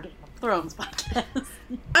that on our Game of Thrones podcast.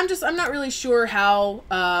 I'm not really sure how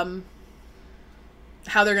they're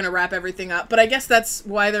going to wrap everything up, but I guess that's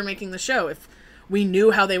why they're making the show. If we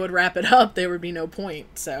knew how they would wrap it up, there would be no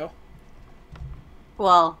point, so.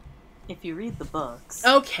 Well, if you read the books.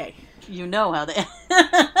 Okay. You know how they...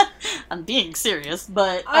 I'm being serious,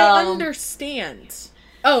 but... I understand.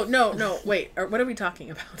 Oh, no, wait. What are we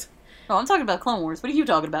talking about? Oh, I'm talking about Clone Wars. What are you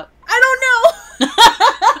talking about? I don't know!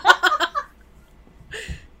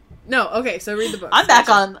 No, okay, so read the books. I'm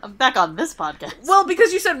back on this podcast. Well,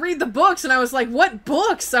 because you said read the books, and I was like, what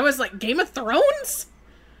books? I was like, Game of Thrones?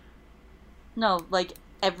 No, like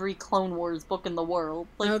every Clone Wars book in the world.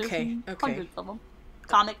 Like, okay. Hundreds of them.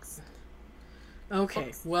 Comics. Okay,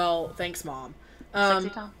 books. Well, thanks, Mom. Sexy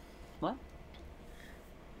Tom? What?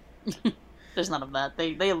 There's none of that.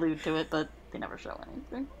 They allude to it, but they never show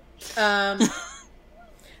anything.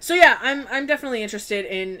 So yeah, I'm definitely interested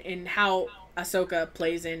in how Ahsoka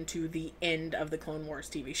plays into the end of the Clone Wars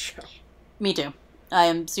TV show. Me too. I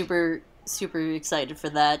am super, super excited for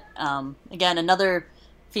that. Again, another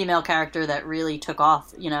female character that really took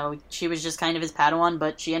off. She was just kind of his Padawan,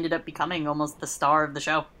 but she ended up becoming almost the star of the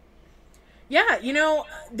show. Yeah,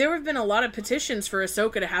 there have been a lot of petitions for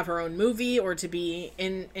Ahsoka to have her own movie or to be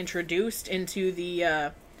introduced into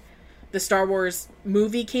the Star Wars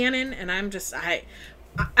movie canon, and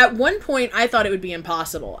at one point, I thought it would be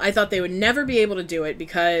impossible. I thought they would never be able to do it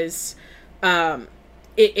because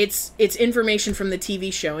it's information from the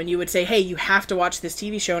TV show, and you would say, hey, you have to watch this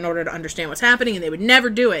TV show in order to understand what's happening, and they would never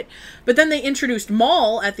do it. But then they introduced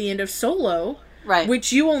Maul at the end of Solo, right?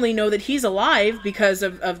 Which you only know that he's alive because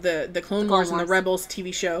of the Clone Wars and the Rebels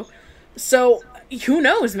TV show. So, who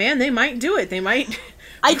knows, man? They might do it. They might...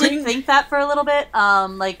 I did think that for a little bit.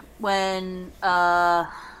 Like, when...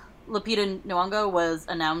 Lupita Nyong'o was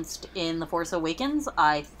announced in The Force Awakens,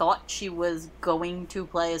 I thought she was going to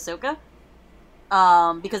play Ahsoka.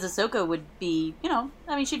 Because Ahsoka would be,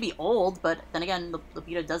 she'd be old, but then again,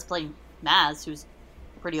 Lupita does play Maz, who's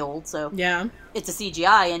pretty old, so... Yeah. It's a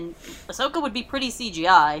CGI, and Ahsoka would be pretty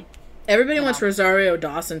CGI. Everybody wants Rosario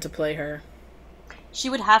Dawson to play her. She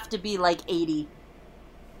would have to be, 80.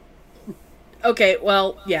 Okay,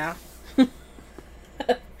 well, yeah.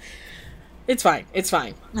 It's fine.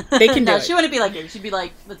 They can do it. She wouldn't be like it. She'd be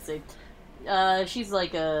like, let's see. She's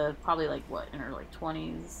probably in her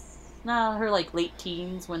 20s? No, her late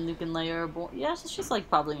teens when Luke and Leia are born. Yeah, she's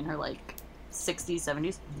probably in her 60s,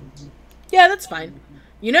 70s. Yeah, that's fine.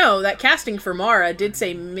 That casting for Mara did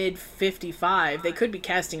say mid-55. They could be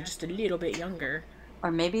casting just a little bit younger.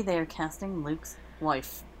 Or maybe they're casting Luke's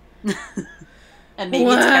wife. And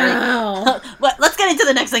maybe it's Carrie. Well, let's get into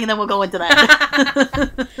the next thing, and then we'll go into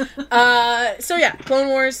that. So yeah, Clone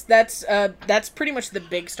Wars. That's pretty much the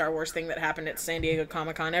big Star Wars thing that happened at San Diego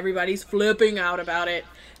Comic-Con. Everybody's flipping out about it.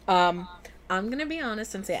 I'm gonna be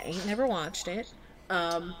honest and say I ain't never watched it.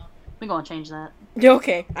 We're gonna change that.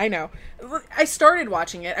 Okay, I know. I started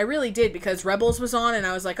watching it. I really did because Rebels was on, and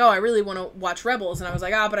I was like, oh, I really want to watch Rebels, and I was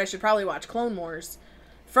like, but I should probably watch Clone Wars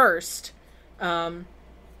first.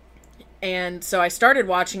 And so I started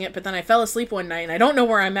watching it, but then I fell asleep one night, and I don't know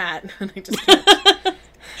where I'm at. And I just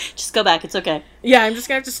just go back. It's okay. Yeah, I'm just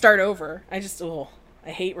gonna have to start over. I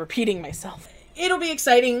hate repeating myself. It'll be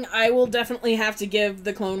exciting. I will definitely have to give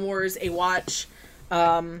the Clone Wars a watch.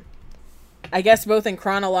 I guess both in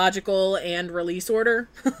chronological and release order.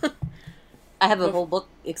 I have a whole book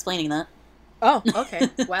explaining that. Oh, okay.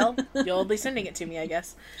 Well, you'll be sending it to me, I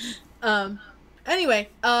guess. Anyway,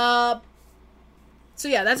 so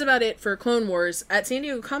yeah, that's about it for Clone Wars. At San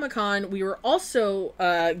Diego Comic-Con, we were also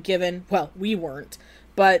given, well, we weren't,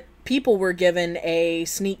 but people were given a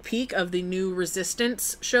sneak peek of the new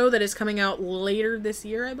Resistance show that is coming out later this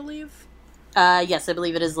year, I believe. Yes, I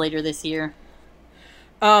believe it is later this year.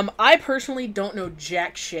 I personally don't know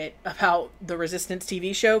jack shit about the Resistance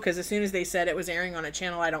TV show, because as soon as they said it was airing on a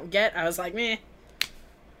channel I don't get, I was like, meh.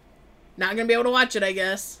 Not gonna be able to watch it, I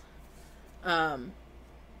guess.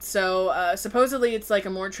 So, supposedly it's like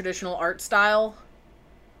a more traditional art style.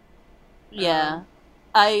 Yeah.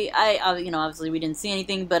 I obviously we didn't see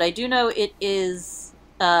anything, but I do know it is,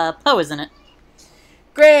 Poe is in it.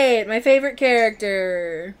 Great! My favorite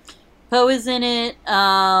character! Poe is in it,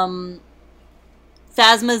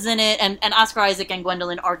 Phasma's in it, and Oscar Isaac and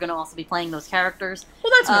Gwendolyn are going to also be playing those characters.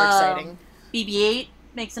 Well, that's more exciting. BB-8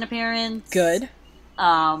 makes an appearance. Good.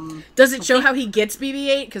 Does it show how he gets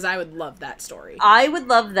BB-8? Because I would love that story. I would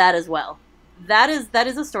love that as well. That is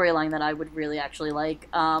a storyline that I would really actually like.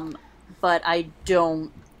 But I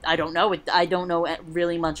don't know it. I don't know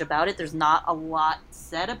really much about it. There's not a lot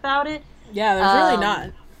said about it. Yeah, there's really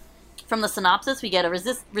not. From the synopsis, we get a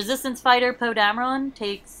resistance fighter, Poe Dameron,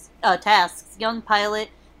 tasks young pilot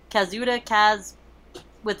Kazuda Kaz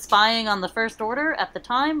with spying on the First Order. At the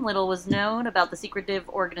time, little was known about the secretive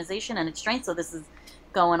organization and its strength, so this is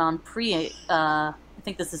going on I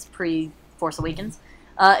think this is pre-Force Awakens.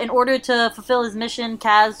 In order to fulfill his mission,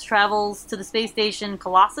 Kaz travels to the space station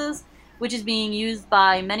Colossus, which is being used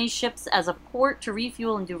by many ships as a port to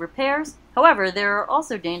refuel and do repairs. However, there are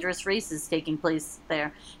also dangerous races taking place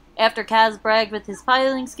there. After Kaz bragged with his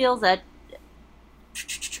piloting skills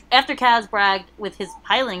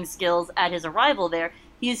at his arrival there,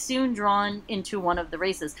 he is soon drawn into one of the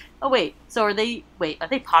races. Oh wait, so are they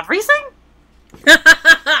pod racing?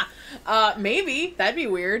 Maybe. That'd be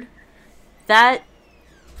weird. Is that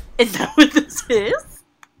what this is?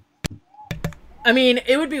 I mean,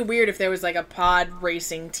 it would be weird if there was like a pod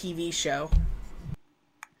racing TV show.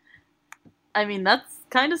 I mean, that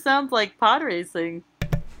kind of sounds like pod racing.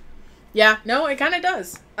 Yeah, no, it kind of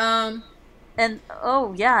does. And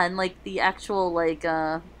like the actual like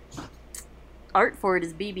art for it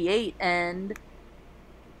is BB-8, and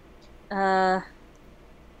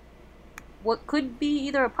what could be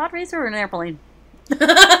either a pod racer or an airplane.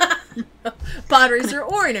 Pod racer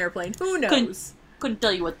or an airplane, who knows? Couldn't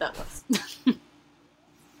tell you what that was.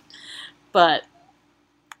 But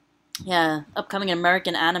yeah, upcoming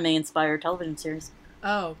American anime-inspired television series.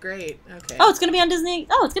 Oh, great. Okay. Oh, it's gonna be on Disney.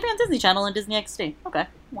 Oh, it's gonna be on Disney Channel and Disney XD. Okay,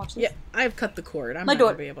 watch this. Yeah, I've cut the cord. I'm not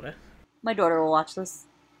gonna be able to. My daughter will watch this.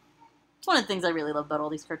 It's one of the things I really love about all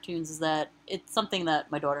these cartoons is that it's something that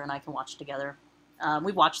my daughter and I can watch together.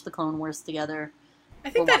 We watched the Clone Wars together. I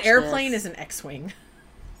think that airplane is an X-wing.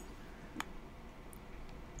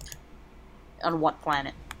 On what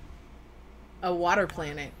planet? A water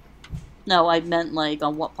planet. No, I meant like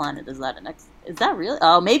on what planet is that an X? Is that really?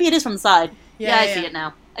 Oh, maybe it is from the side. Yeah, I see it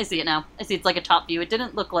now. I see it's like a top view. It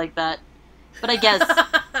didn't look like that. But I guess...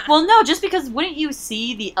 well, no, just because wouldn't you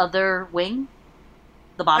see the other wing?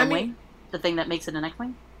 The bottom wing? The thing that makes it an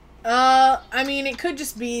X-wing? I mean, it could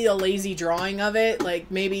just be a lazy drawing of it.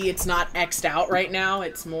 Like, maybe it's not X'd out right now.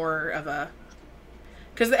 It's more of a...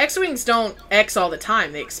 Because the X-wings don't X all the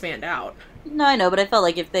time. They expand out. No, I know, but I felt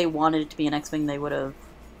like if they wanted it to be an X-wing, they would have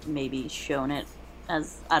maybe shown it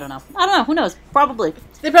as... I don't know. Who knows? Probably.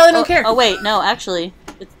 They probably don't care. Oh, wait. No, actually.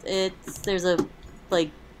 There's a,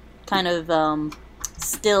 like, kind of,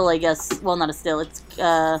 still, I guess. Well, not a still. It's,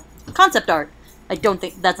 concept art. I don't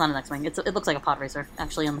think... That's not an X-wing. It looks like a pod racer,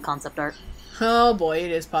 actually, on the concept art. Oh, boy.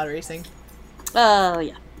 It is pod racing. Oh,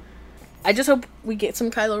 yeah. I just hope we get some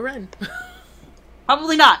Kylo Ren.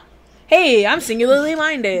 Probably not. Hey, I'm singularly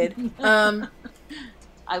minded.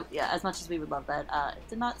 Yeah, as much as we would love that, it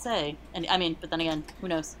did not say. And I mean, but then again, who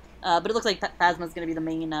knows? But it looks like Phasma's going to be the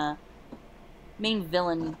main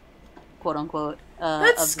villain, quote unquote.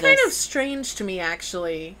 That's kind of strange to me,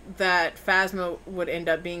 actually, that Phasma would end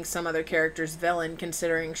up being some other character's villain,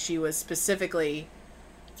 considering she was specifically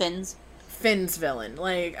Finn's villain.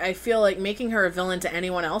 Like, I feel like making her a villain to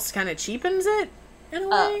anyone else kind of cheapens it in a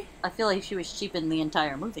way. I feel like she was cheapened the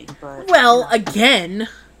entire movie, but again.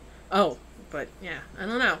 Oh. But, yeah, I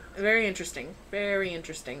don't know. Very interesting. Very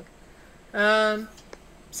interesting. So,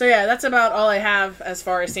 yeah, that's about all I have as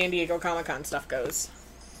far as San Diego Comic-Con stuff goes.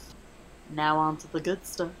 Now on to the good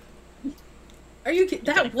stuff. Are you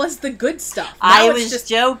kidding? That was the good stuff. I was just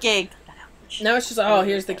joking. Now it's just, oh,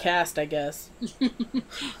 here's the cast, I guess.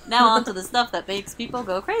 Now on to the stuff that makes people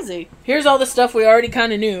go crazy. Here's all the stuff we already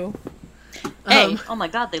kind of knew. Hey, oh my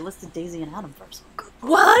god, they listed Daisy and Adam first.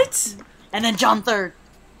 What? And then John third.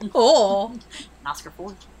 Oh. Oscar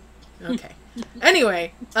fourth. Okay.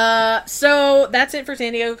 Anyway, so that's it for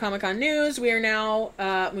San Diego Comic-Con news. We are now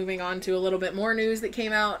moving on to a little bit more news that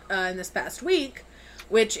came out in this past week,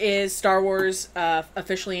 which is Star Wars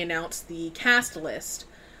officially announced the cast list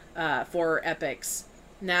for Epics.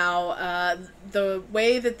 Now, the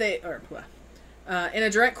way that in a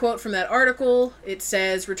direct quote from that article, it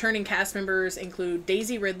says returning cast members include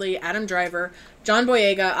Daisy Ridley, Adam Driver, John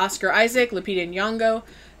Boyega, Oscar Isaac, Lupita Nyong'o,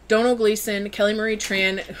 Domhnall Gleeson, Kelly Marie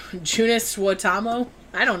Tran, Joonas Suotamo.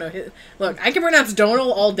 I don't know. Look, I can pronounce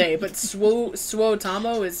Domhnall all day, but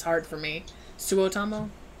Suotamo is hard for me. Suotamo?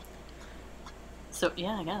 So,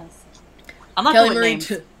 yeah, I guess. I'm not Kelly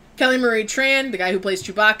Marie Tran, the guy who plays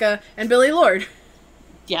Chewbacca, and Billy Lord.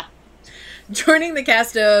 Yeah. Joining the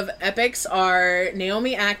cast of Epics are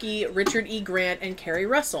Naomi Ackie, Richard E. Grant, and Kerry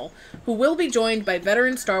Russell, who will be joined by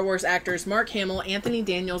veteran Star Wars actors Mark Hamill, Anthony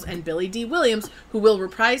Daniels, and Billy D. Williams, who will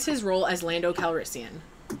reprise his role as Lando Calrissian.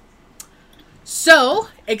 So,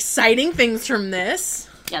 exciting things from this.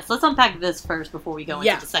 Yes, let's unpack this first before we go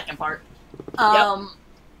into the second part.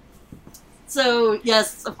 So,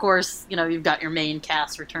 yes, of course, you've got your main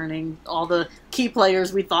cast returning, all the key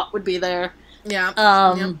players we thought would be there.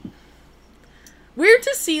 Yeah. Weird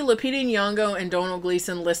to see Lupita Nyong'o and Domhnall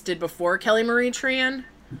Gleeson listed before Kelly Marie Tran.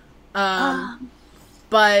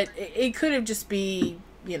 But it could have just be,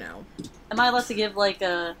 Am I allowed to give,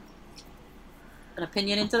 an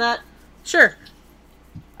opinion into that? Sure.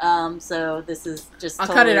 So this is just I'll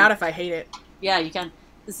cut it out if I hate it. Yeah, you can.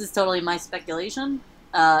 This is totally my speculation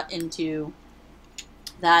into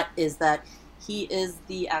that is that he is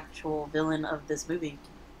the actual villain of this movie.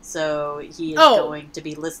 So he is going to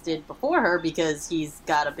be listed before her because he's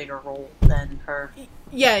got a bigger role than her.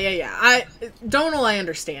 Yeah. Domhnall, I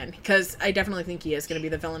understand, because I definitely think he is going to be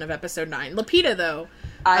the villain of Episode 9. Lupita, though,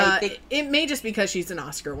 I think it may just because she's an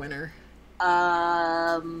Oscar winner.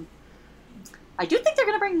 I do think they're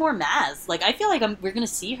going to bring more Maz. I feel like we're going to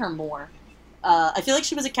see her more. I feel like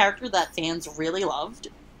she was a character that fans really loved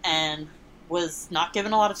and was not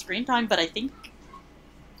given a lot of screen time, but I think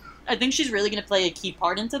she's really going to play a key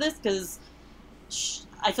part into this because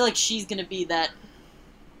I feel like she's going to be that.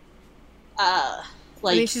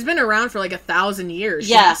 She's been around for 1,000 years.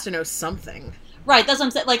 She has to know something, right? That's what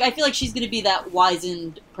I'm saying. I feel like she's going to be that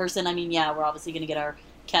wizened person. I mean, yeah, we're obviously going to get our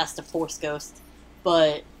cast of Force Ghost,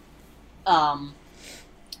 but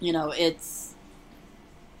it's.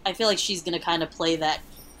 I feel like she's going to kind of play that.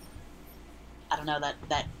 I don't know,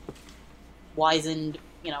 that wizened,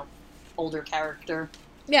 older character.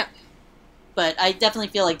 Yeah. But I definitely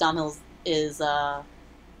feel like Domhnall is, did I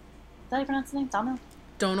pronounce his name?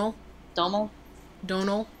 Domhnall? Domhnall.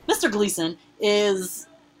 Mr. Gleeson is...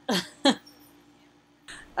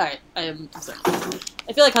 Alright, I'm sorry.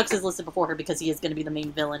 I feel like Hux is listed before her because he is going to be the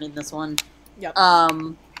main villain in this one. Yep.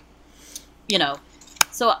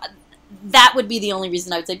 So that would be the only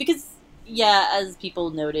reason I would say, because, yeah, as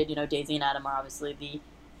people noted, Daisy and Adam are obviously the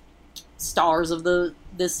stars of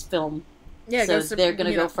this film. Yeah, so they're going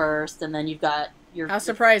to go first, and then you've got your... How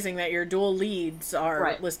surprising that your dual leads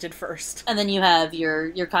are listed first. And then you have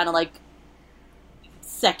your kind of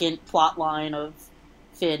second plot line of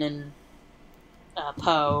Finn and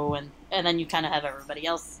Poe, and then you kind of have everybody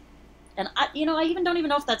else. And I even don't even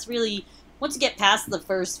know if that's really... Once you get past the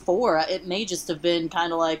first four, it may just have been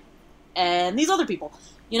kind of and these other people,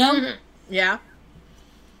 Mm-hmm. Yeah.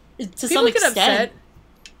 To some extent.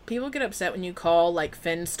 People get upset when you call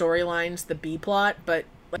Finn storylines the B plot, but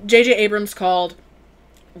J.J. Abrams called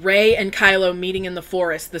Rey and Kylo meeting in the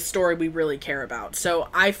forest the story we really care about. So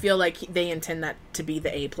I feel like they intend that to be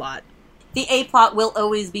the A plot. The A plot will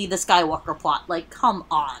always be the Skywalker plot. Come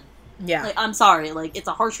on. Yeah. I'm sorry. It's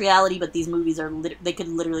a harsh reality, but these movies they could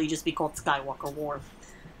literally just be called Skywalker War.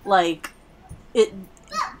 The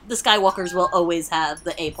Skywalkers will always have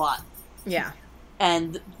the A plot. Yeah.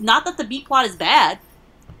 And not that the B plot is bad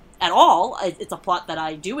at all. It's a plot that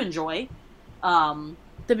I do enjoy. The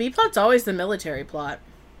B plot's always the military plot.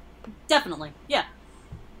 Definitely, yeah.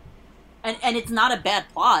 And it's not a bad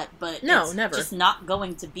plot, but it's never. Just not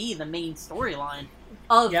going to be the main storyline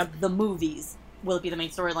of the movies. Will it be the main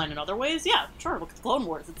storyline in other ways? Yeah, sure. Look at the Clone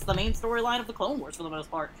Wars. It's the main storyline of the Clone Wars for the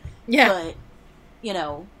most part. Yeah. But,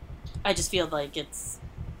 I just feel like it's...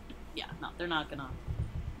 Yeah, no, they're not gonna...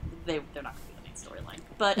 They're not gonna be the main storyline.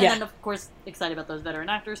 But, and then, of course, excited about those veteran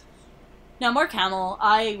actors. Now, Mark Hamill,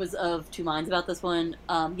 I was of two minds about this one.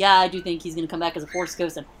 I do think he's going to come back as a Force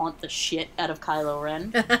Ghost and haunt the shit out of Kylo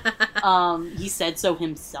Ren. He said so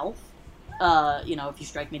himself. If you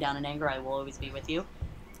strike me down in anger, I will always be with you.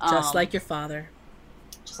 Just like your father.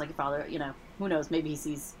 Just like your father, you know. Who knows? Maybe he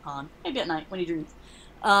sees Han. Maybe at night when he dreams.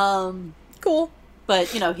 Cool.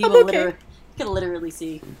 But, you know, he could literally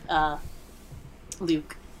see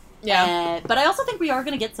Luke. Yeah. But I also think we are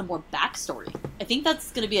going to get some more backstory. I think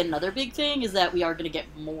that's going to be another big thing, is that we are going to get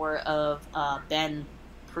more of Ben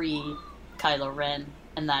pre-Kylo Ren,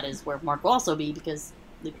 and that is where Mark will also be, because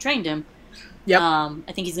Luke trained him. Yep.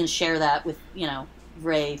 I think he's going to share that with, you know,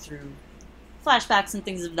 Rey through flashbacks and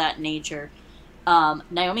things of that nature.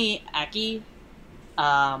 Naomi Ackie.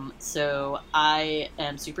 So I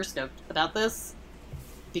am super stoked about this,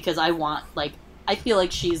 because I feel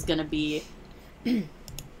like she's going to be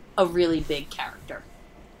a really big character.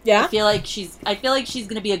 Yeah. I feel like she's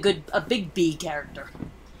going to be a big B character.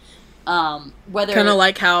 Whether kind of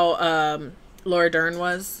like how Laura Dern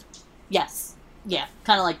was. Yes. Yeah,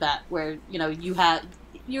 kind of like that, where, you know,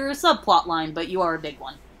 you're a subplot line, but you are a big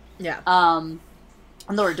one. Yeah. And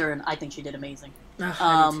Laura Dern, I think she did amazing. Oh,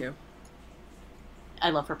 I do too. I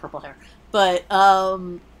love her purple hair. But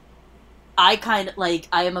I kind of, like,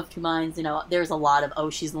 I am of two minds, you know, there's a lot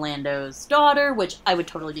of, she's Lando's daughter, which I would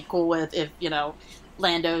totally be cool with if, you know,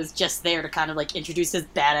 Lando's just there to kind of, like, introduce his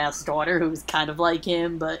badass daughter who's kind of like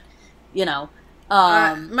him, but, you know.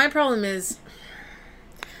 My problem is,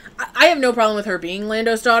 I have no problem with her being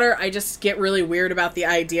Lando's daughter. I just get really weird about the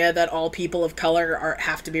idea that all people of color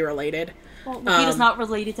have to be related. Well, Lupita's not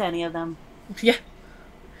related to any of them. Yeah.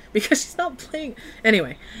 Because she's not playing...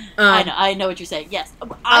 Anyway. I know what you're saying. Yes.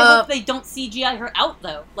 I hope they don't CGI her out,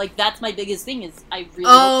 though. Like, that's my biggest thing, is I really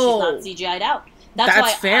hope she's not CGI'd out. That's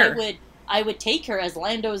why fair. I would take her as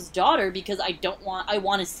Lando's daughter, because I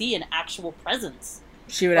want to see an actual presence.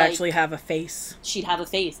 She would actually have a face. She'd have a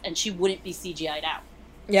face, and she wouldn't be CGI'd out.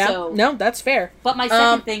 Yeah. So, no, that's fair. But my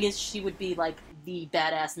second thing is she would be, like, the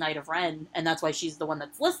badass Knight of Ren, and that's why she's the one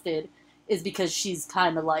that's listed, is because she's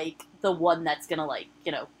kind of, like, the one that's gonna, like,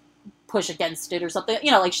 you know, push against it or something.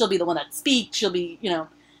 You know, like, she'll be the one that speaks, she'll be, you know,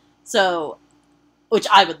 so, which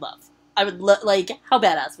I would love. I would like, how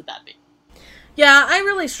badass would that be? Yeah, I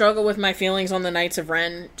really struggle with my feelings on the Knights of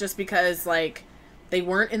Ren, just because, like, they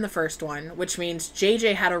weren't in the first one, which means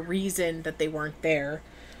JJ had a reason that they weren't there.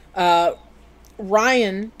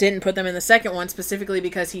 Ryan didn't put them in the second one specifically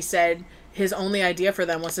because he said his only idea for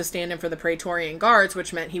them was to stand in for the Praetorian Guards,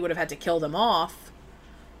 which meant he would have had to kill them off.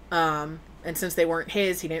 And since they weren't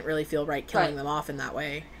his, he didn't really feel right killing them off in that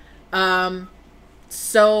way.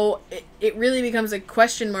 So it really becomes a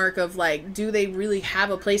question mark of, like, do they really have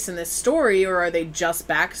a place in this story, or are they just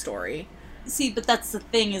backstory? See, but that's the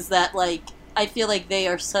thing, is that, like, I feel like they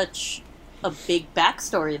are such a big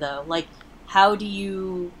backstory, though. Like, how do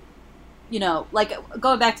you know, like,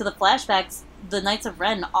 going back to the flashbacks, the Knights of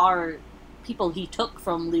Ren are people he took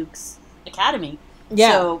from Luke's academy.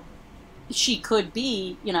 Yeah. So she could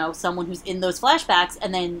be, you know, someone who's in those flashbacks,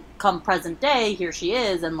 and then come present day, here she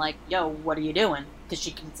is, and, like, yo, what are you doing? Because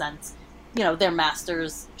she can sense, you know, their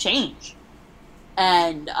masters change.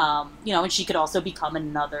 And, you know, and she could also become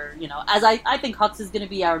another, you know, as I think Hux is going to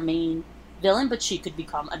be our main villain, but she could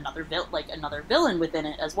become another villain within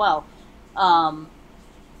it as well.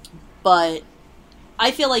 But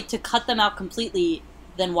I feel like to cut them out completely,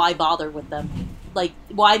 then why bother with them? Like,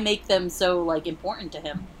 why make them so, like, important to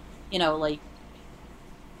him? You know, like...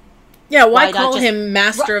 Yeah, why call him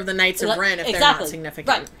Master of the Knights of Ren if they're not significant?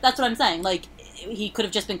 Right, that's what I'm saying. Like, he could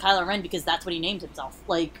have just been Kylo Ren because that's what he named himself.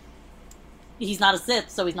 Like, he's not a Sith,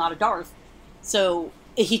 so he's not a Darth. So,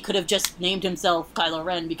 he could have just named himself Kylo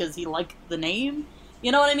Ren because he liked the name.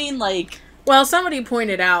 You know what I mean? Like... Well, somebody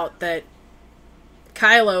pointed out that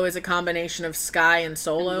Kylo is a combination of Sky and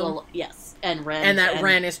Solo. Yes, and Ren. And that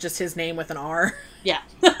Ren is just his name with an R. Yeah.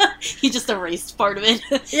 He just erased part of it.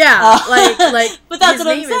 Yeah, like. But that's what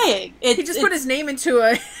I'm saying. He just put his name into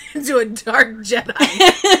a dark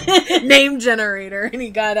Jedi name generator, and he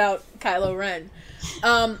got out Kylo Ren.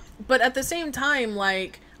 But at the same time,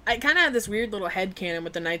 like, I kind of had this weird little headcanon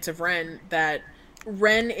with the Knights of Ren that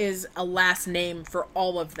Ren is a last name for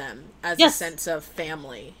all of them as a sense of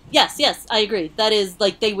family. Yes, I agree. That is,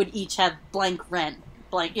 like, they would each have blank Ren.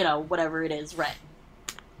 Blank, you know, whatever it is, Ren.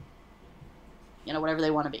 You know, whatever they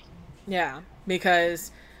want to be. Yeah,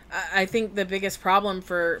 because I think the biggest problem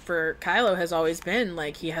for Kylo has always been,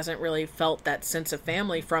 like, he hasn't really felt that sense of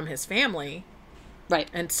family from his family. Right.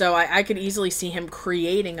 And so I could easily see him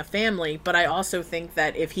creating a family, but I also think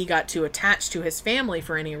that if he got too attached to his family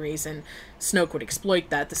for any reason, Snoke would exploit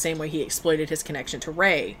that the same way he exploited his connection to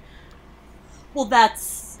Rey. Well,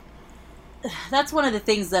 that's one of the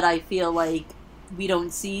things that I feel like we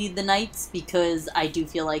don't see the Knights, because I do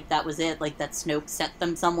feel like that was it, like that Snoke sent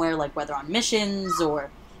them somewhere, like whether on missions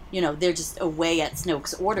or they're just away at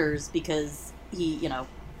Snoke's orders because he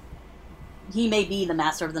may be the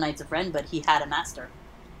master of the Knights of Ren, but he had a master.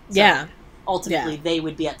 So ultimately, they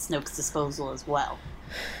would be at Snoke's disposal as well.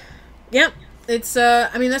 Yep. It's,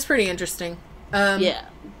 that's pretty interesting. Yeah.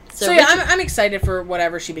 So I'm excited for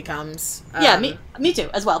whatever she becomes. Yeah, me too,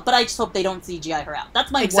 as well. But I just hope they don't CGI her out.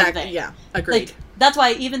 That's my one thing. Yeah, agreed. Like, that's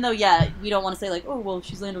why, even though, we don't want to say, like, oh, well,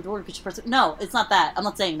 she's Lando daughter because she's... No, it's not that. I'm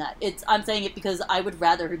not saying that. I'm saying it because I would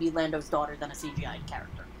rather her be Lando's daughter than a CGI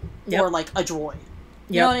character. Yep. Or, like, a droid.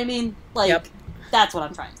 You know what I mean? Like, that's what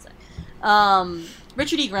I'm trying to say.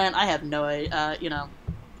 Richard E. Grant, I have no idea,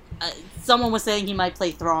 someone was saying he might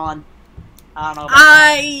play Thrawn. I don't know.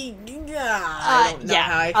 I don't know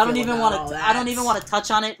how I don't even want to. I don't even want to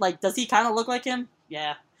touch on it. Like, does he kind of look like him?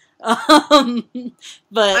 Yeah. But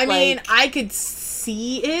I mean, I could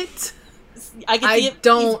see it. I could see it.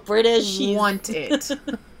 Don't He's British. Want it.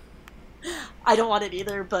 I don't want it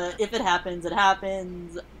either. But if it happens, it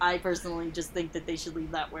happens. I personally just think that they should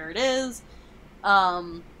leave that where it is.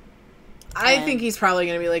 I think he's probably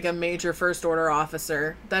going to be like a major First Order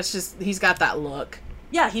officer. That's just, he's got that look.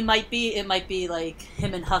 Yeah, he might be. It might be like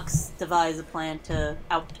him and Hux devise a plan to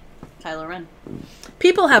out Kylo Ren.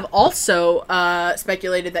 People have also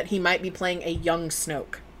speculated that he might be playing a young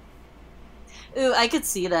Snoke. Ooh, I could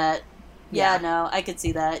see that. Yeah, no, I could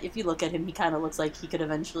see that. If you look at him, he kind of looks like he could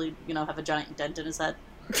eventually, have a giant dent in his head.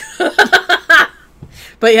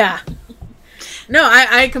 But yeah. No,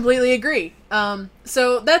 I completely agree.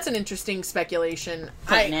 So that's an interesting speculation.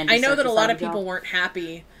 I know that a lot of people weren't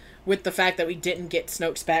happy with the fact that we didn't get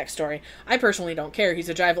Snoke's backstory. I personally don't care. He's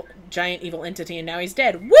a giant evil entity, and now he's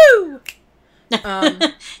dead. Woo!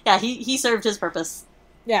 Yeah, he served his purpose.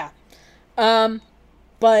 Yeah.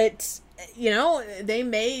 But, they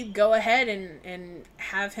may go ahead and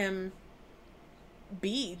have him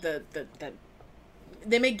be the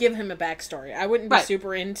they may give him a backstory. I wouldn't be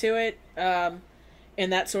super into it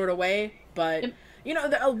in that sort of way, but...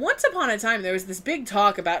 once upon a time, there was this big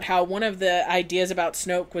talk about how one of the ideas about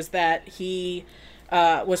Snoke was that he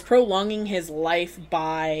was prolonging his life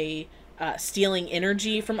by stealing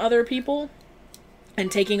energy from other people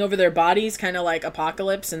and taking over their bodies, kind of like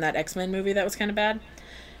Apocalypse in that X-Men movie that was kind of bad.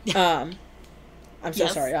 I'm so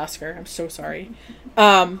sorry, Oscar. I'm so sorry.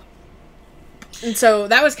 And so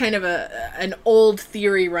that was kind of an old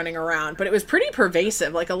theory running around, but it was pretty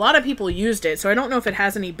pervasive. Like, a lot of people used it, so I don't know if it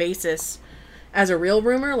has any basis as a real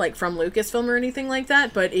rumor, like from Lucasfilm or anything like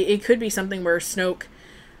that, but it could be something where Snoke,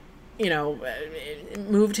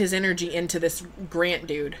 moved his energy into this Grant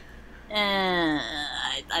dude. I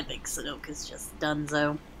think Snoke is just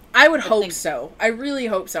donezo. I would hope so. I really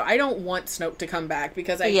hope so. I don't want Snoke to come back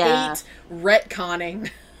because I hate retconning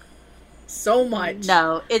so much.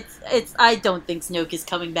 No, it's. I don't think Snoke is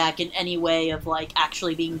coming back in any way of, like,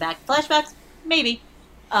 actually being back. Flashbacks, maybe.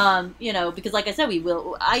 Because like I said,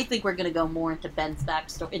 I think we're going to go more into Ben's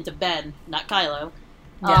backstory, into Ben, not Kylo.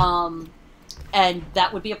 Yeah. And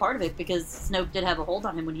that would be a part of it because Snoke did have a hold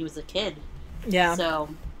on him when he was a kid. Yeah. So,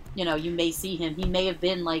 you may see him. He may have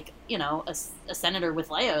been like, a senator with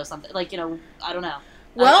Leia or something. Like, I don't know.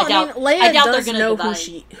 Well, Leia does know who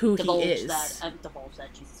he is. Divulge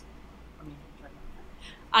that, Jesus.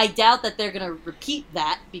 I doubt that they're going to repeat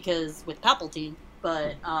that because with Palpatine,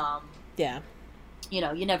 but, yeah.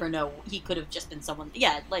 You never know. He could have just been someone...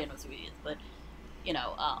 Yeah, Leia knows who he is, but,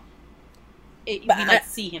 we might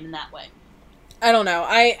see him in that way. I don't know.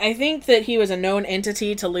 I think that he was a known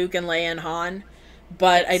entity to Luke and Leia and Han,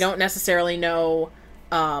 but I don't necessarily know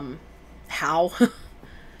how.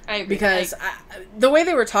 I agree. Because the way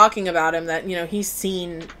they were talking about him, that, he's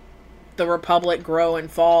seen the Republic grow and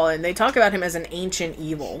fall, and they talk about him as an ancient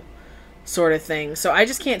evil sort of thing. So I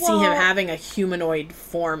just can't see him having a humanoid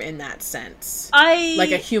form in that sense.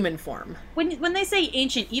 Like a human form. When they say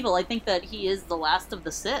ancient evil, I think that he is the last of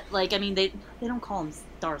the Sith. Like, I mean, they don't call him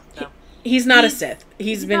Darth, though. He's not a Sith.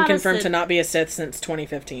 He's been confirmed to not be a Sith since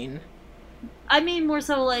 2015. I mean, more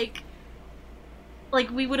so like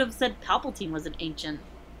we would have said Palpatine was an ancient,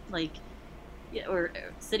 or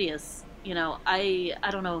Sidious. I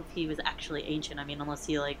don't know if he was actually ancient. I mean, unless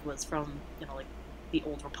he, was from, the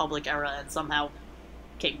Old Republic era and somehow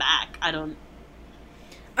came back. I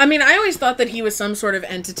always thought that he was some sort of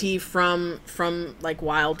entity from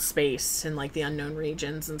wild space and the unknown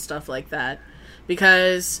regions and stuff like that.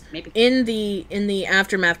 Because maybe in the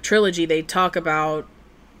Aftermath trilogy, they talk about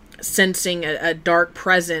sensing a dark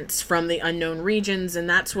presence from the unknown regions, and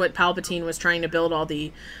that's what Palpatine was trying to build all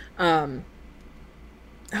the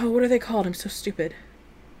what are they called? I'm so stupid.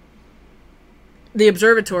 the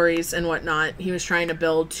observatories and whatnot he was trying to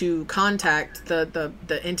build to contact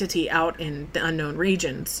the entity out in the unknown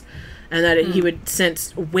regions, and that he would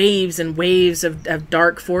sense waves and waves of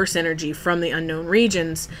dark force energy from the unknown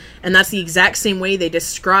regions, and that's the exact same way they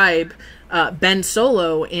describe Ben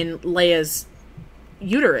Solo in Leia's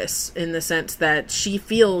uterus, in the sense that she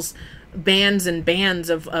feels bands and bands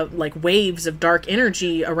of like waves of dark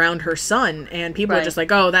energy around her son, and people are just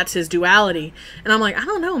like, oh, that's his duality. And I'm like, I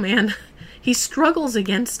don't know, man. He struggles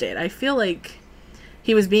against it. I feel like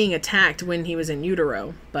he was being attacked when he was in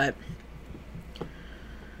utero, but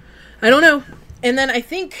I don't know. And then I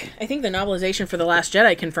think the novelization for The Last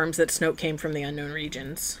Jedi confirms that Snoke came from the unknown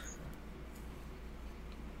regions.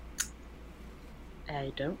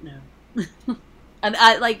 I don't know.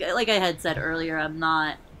 I like I had said earlier, I'm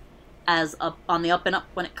not as on the up and up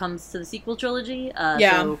when it comes to the sequel trilogy.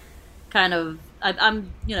 So kind of,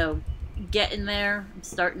 I'm getting there. I'm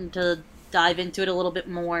starting to dive into it a little bit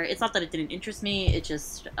more. It's not that it didn't interest me. It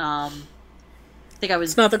just, I think I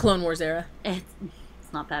was. It's not the Clone Wars era. It's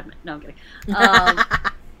not Padme. No, I'm kidding.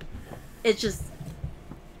 It's just,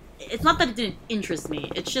 it's not that it didn't interest me.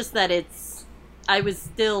 It's just that I was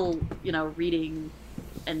still, reading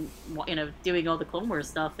and doing all the Clone Wars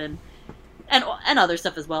stuff and other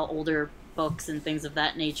stuff as well, older books and things of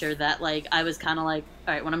that nature, that like I was kind of like,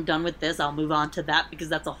 all right, when I'm done with this, I'll move on to that, because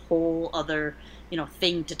that's a whole other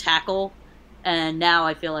thing to tackle. And now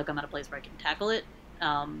I feel like I'm at a place where I can tackle it.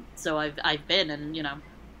 So I've been, and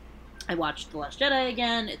I watched The Last Jedi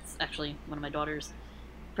again. It's actually one of my daughter's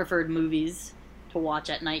preferred movies to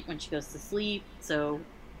watch at night when she goes to sleep, so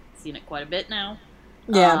I've seen it quite a bit now.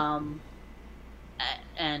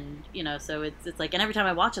 And so it's like, and every time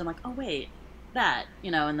I watch it, I'm like, oh wait, that,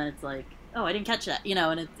 and then it's like, oh, I didn't catch that,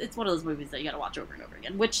 and it's one of those movies that you got to watch over and over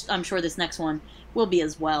again, which I'm sure this next one will be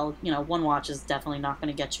as well. One watch is definitely not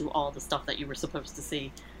going to get you all the stuff that you were supposed to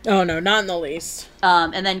see. Oh no, not in the least.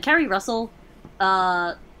 And then Kerry Russell,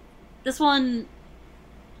 this one,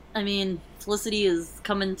 I mean, Felicity is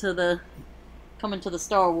coming to the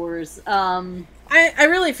Star Wars. I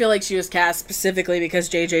really feel like she was cast specifically because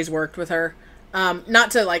JJ's worked with her.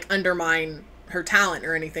 Not to like undermine her talent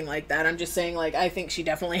or anything like that. I'm just saying, like, I think she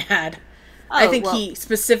definitely had. I think he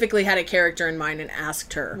specifically had a character in mind and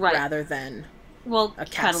asked her rather than a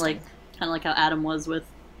casting. Kind of like how Adam was with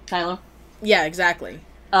Kylo. Yeah, exactly.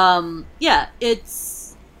 Yeah,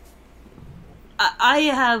 it's.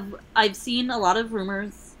 I've seen a lot of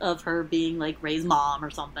rumors of her being like Rey's mom or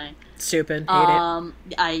something. Stupid. Hate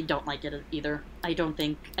it. I don't like it either. I don't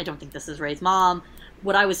think this is Rey's mom.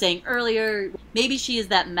 What I was saying earlier, maybe she is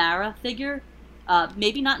that Mara figure.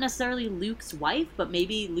 Maybe not necessarily Luke's wife, but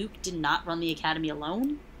maybe Luke did not run the Academy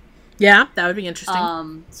alone. Yeah, that would be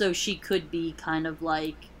interesting. So she could be kind of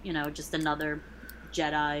like, just another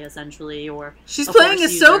Jedi, essentially, or she's playing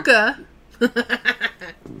Ahsoka.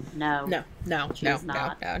 No. She's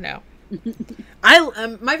not. No.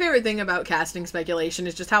 My favorite thing about casting speculation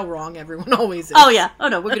is just how wrong everyone always is. Oh yeah. Oh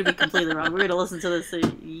no, we're going to be completely wrong. We're going to listen to this a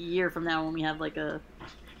year from now when we have like a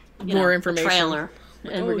more information, a trailer,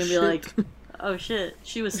 and we're going to be like, oh shit,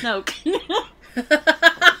 she was Snoke.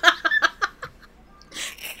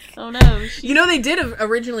 Oh no. They did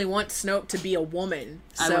originally want Snoke to be a woman.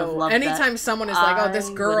 So anytime someone is like, oh, this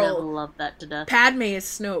girl, I would love that to death. Padme is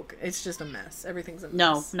Snoke, it's just a mess. Everything's a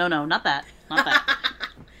mess. No, not that.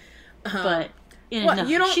 But what,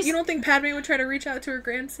 you don't think Padme would try to reach out to her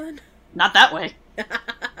grandson? Not that way.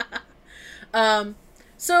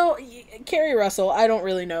 So Kerry Russell, I don't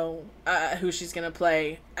really know who she's gonna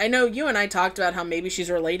play. I know you and I talked about how maybe she's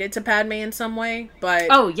related to Padme in some way, but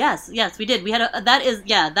oh yes, we did. We had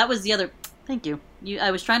that was the other. Thank you.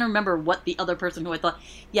 I was trying to remember what the other person who I thought.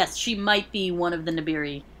 Yes, she might be one of the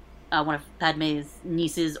Nabiri, one of Padme's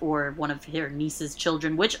nieces or one of her niece's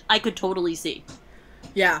children, which I could totally see.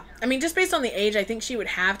 Yeah, I mean, just based on the age, I think she would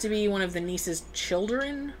have to be one of the niece's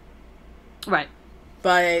children. Right.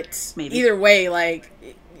 But maybe. Either way, like,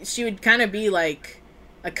 she would kind of be like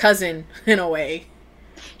a cousin in a way.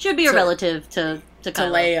 She would be a relative to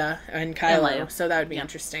Leia and Kylo, so that would be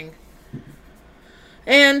interesting.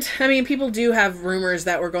 And, I mean, people do have rumors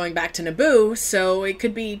that we're going back to Naboo, so it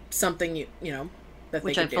could be something, that they could do.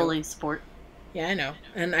 Which I fully support. Yeah, I know.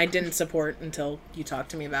 And I didn't support until you talked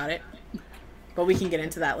to me about it. But we can get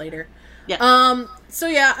into that later. Yeah. So,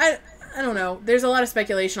 yeah, I don't know. There's a lot of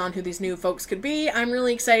speculation on who these new folks could be. I'm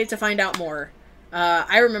really excited to find out more.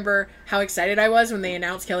 I remember how excited I was when they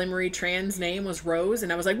announced Kelly Marie Tran's name was Rose,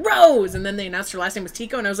 and I was like, Rose! And then they announced her last name was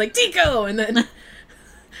Tico, and I was like, Tico! And then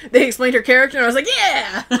they explained her character, and I was like,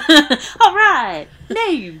 yeah! All right!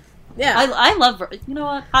 Name! Yeah. I love, you know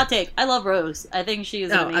what, hot take, I love Rose. I think she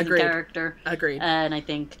is an amazing agreed. character. Agreed. And I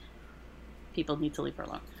think people need to leave her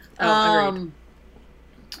alone. Agreed.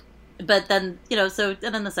 But then, you know,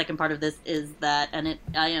 and then the second part of this is that, and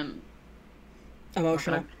I am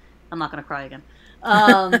emotional. I'm not going to cry again.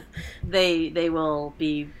 They will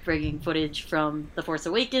be bringing footage from The Force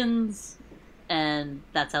Awakens, and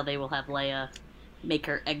that's how they will have Leia make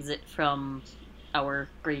her exit from our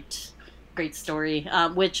great story,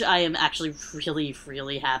 which I am actually really,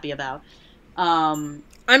 really happy about. I'm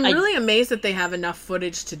really amazed that they have enough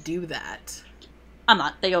footage to do that. I'm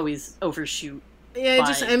not. They always overshoot. Yeah,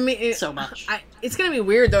 so much. It's gonna be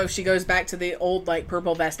weird though if she goes back to the old like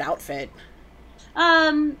purple vest outfit.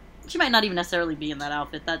 She might not even necessarily be in that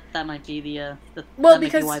outfit. That might be because might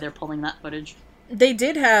be why they're pulling that footage. They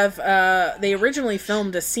did have they originally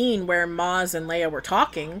filmed a scene where Maz and Leia were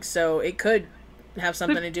talking, so it could have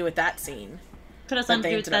something to do with that scene. Could have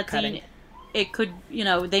something to do with that scene. It could, you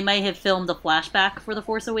know, they might have filmed a flashback for The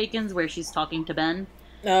Force Awakens where she's talking to Ben.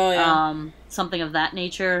 Oh yeah. Something of that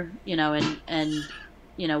nature, you know, and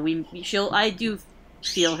you know, I do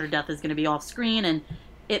feel her death is going to be off screen, and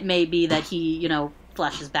it may be that he, you know,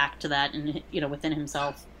 flashes back to that and, you know, within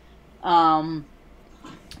himself.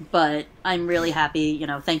 But I'm really happy, you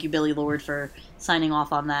know, thank you Billy Lord for signing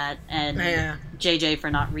off on that, and JJ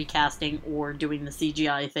for not recasting or doing the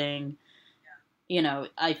CGI thing. You know,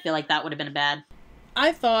 I feel like that would have been bad.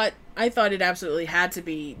 I thought it absolutely had to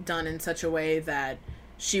be done in such a way that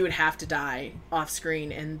she would have to die off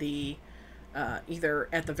screen in the either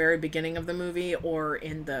at the very beginning of the movie or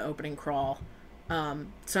in the opening crawl.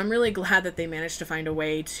 So I'm really glad that they managed to find a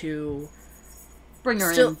way to bring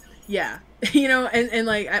her in. Yeah. You know, and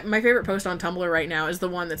like my favorite post on Tumblr right now is the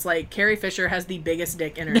one that's like Carrie Fisher has the biggest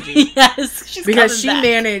dick energy. Yes, because she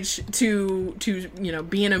managed to you know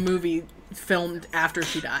be in a movie filmed after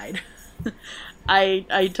she died.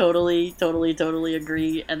 I totally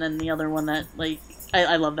agree. And then the other one that like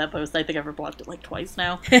I love that post. I think I've reblogged it like twice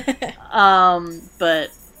now. But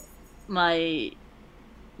my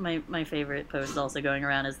favorite post also going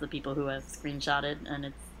around is the people who have screenshotted, and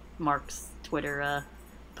it's Mark's Twitter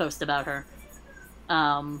post about her.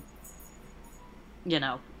 You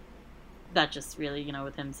know, that just really, you know,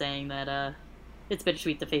 with him saying that it's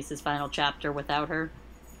bittersweet to face his final chapter without her.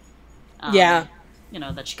 Yeah. You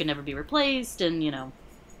know, that she can never be replaced, and, you know,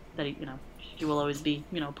 that, you know, she will always be,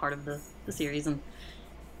 you know, part of the series, and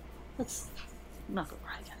I'm not gonna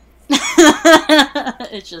cry again.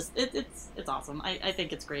 It's just, it's awesome. I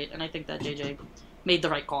think it's great, and I think that JJ made the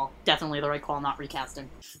right call. Definitely the right call not recasting,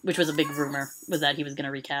 which was a big rumor, was that he was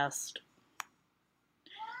gonna recast.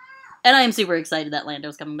 And I am super excited that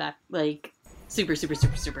Lando's coming back. Like, super, super,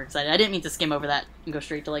 super, super excited. I didn't mean to skim over that and go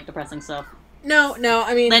straight to, like, depressing stuff. No,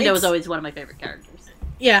 I mean... Lando was always one of my favorite characters.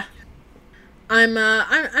 Yeah. I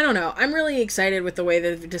don't know. I'm really excited with the way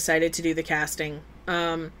they've decided to do the casting.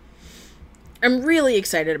 I'm really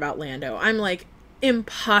excited about Lando. I'm, like,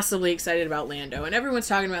 impossibly excited about Lando. And everyone's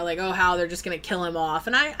talking about, like, oh, how they're just gonna kill him off.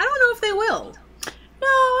 And I don't know if they will. No,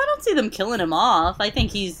 I don't see them killing him off. I think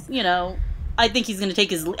he's, you know... I think he's going to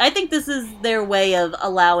take his... I think this is their way of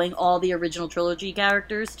allowing all the original trilogy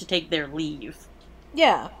characters to take their leave.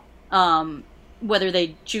 Yeah. Whether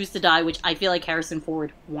they choose to die, which I feel like Harrison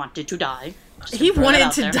Ford wanted to die. He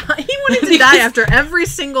wanted to die. He wanted to die after every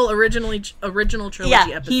single original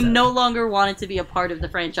trilogy episode. He no longer wanted to be a part of the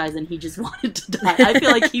franchise, and he just wanted to die. I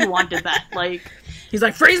feel like he wanted that. Like, he's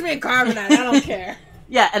like, freeze me in carbonite. I don't care.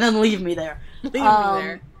 Yeah, and then leave me there. Leave me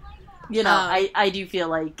there. You know, I do feel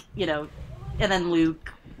like, you know, and then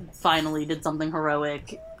Luke finally did something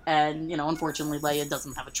heroic, and, you know, unfortunately Leia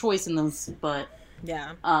doesn't have a choice in this, but...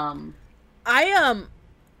 Yeah.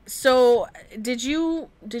 So, did you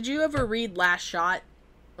ever read Last Shot?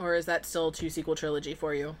 Or is that still two sequel trilogy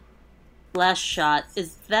for you? Last Shot,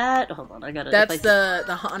 is that... Hold on, I gotta... That's the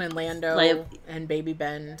Han and Lando and Baby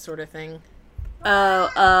Ben sort of thing.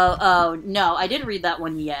 Oh, no, I didn't read that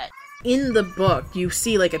one yet. In the book, you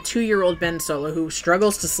see, like, a 2-year-old Ben Solo who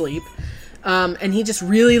struggles to sleep, and he just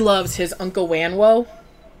really loves his Uncle Wanwo.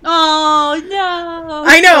 Oh, no.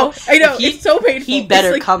 I know. It's so painful. He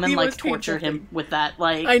better come and, like, torture him with that.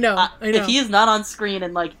 Like, I know. If he is not on screen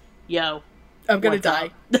and, like, yo, I'm gonna die.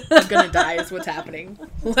 I'm gonna die is what's happening.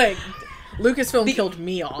 Like, Lucasfilm killed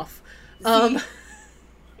me off. There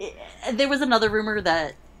was another rumor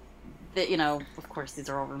that, you know, of course these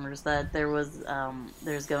are all rumors, that there was,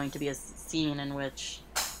 there's going to be a scene in which,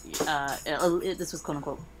 this was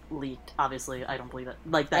quote-unquote leaked. Obviously, I don't believe it.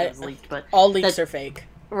 Like, that is leaked, but... All leaks are fake.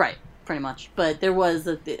 Right, pretty much. But there was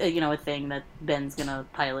a thing that Ben's gonna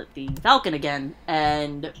pilot the Falcon again,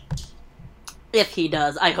 and if he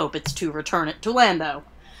does, I hope it's to return it to Lando.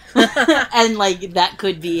 And, like, that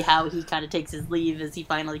could be how he kind of takes his leave as he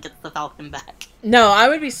finally gets the Falcon back. No, I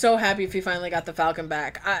would be so happy if he finally got the Falcon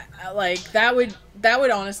back. I like, that would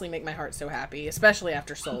honestly make my heart so happy, especially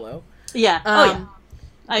after Solo. Yeah. Yeah.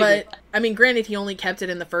 I agree. I mean, granted, he only kept it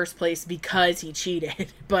in the first place because he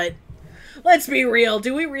cheated, but let's be real.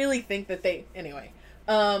 Do we really think that they... Anyway.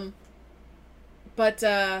 No,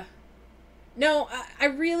 I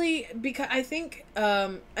really... Because I think...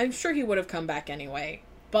 I'm sure he would have come back anyway.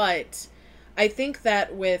 But I think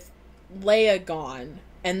that with Leia gone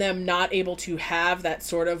and them not able to have that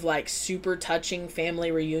sort of, like, super touching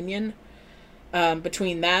family reunion,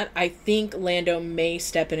 between that, I think Lando may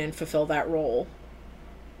step in and fulfill that role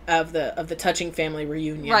of the touching family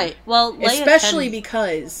reunion. Right. Well, especially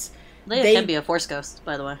because Leia can be a Force ghost,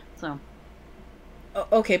 by the way. So.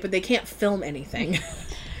 Okay, but they can't film anything.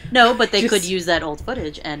 No, but they could use that old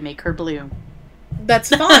footage and make her blue. That's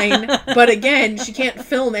fine, but again, she can't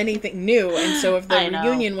film anything new, and so if the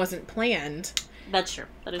reunion wasn't planned... That's true.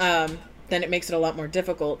 That is true. Then it makes it a lot more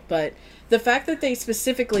difficult. But the fact that they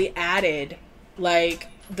specifically added, like,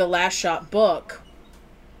 the Last Shot book,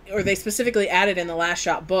 or they specifically added in the Last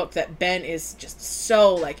Shot book that Ben is just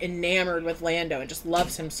so, like, enamored with Lando and just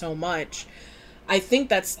loves him so much, I think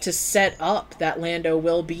that's to set up that Lando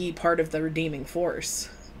will be part of the redeeming force.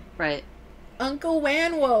 Right. Uncle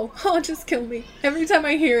Wanwo. Oh, just kill me. Every time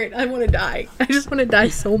I hear it, I want to die. I just want to die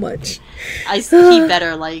so much. He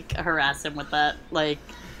better, like, harass him with that. Like,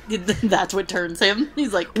 that's what turns him.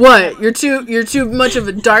 He's like, what? You're too much of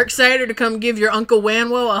a Darksider to come give your Uncle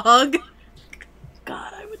Wanwo a hug?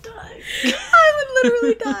 God, I would die. I would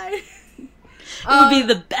literally die. It would be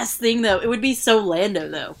the best thing, though. It would be so Lando,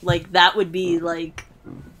 though. Like, that would be, like,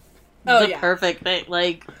 perfect thing.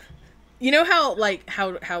 Like, you know how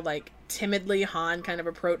timidly Han kind of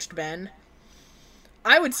approached Ben?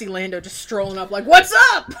 I would see Lando just strolling up like, what's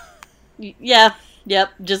up? Yeah.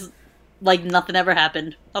 Yep. Just like nothing ever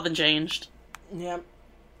happened. Nothing changed. Yep.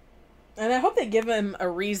 And I hope they give him a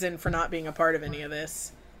reason for not being a part of any of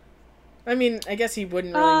this. I mean, I guess he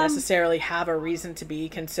wouldn't really necessarily have a reason to be,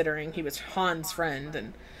 considering he was Han's friend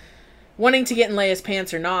and wanting to get in Leia's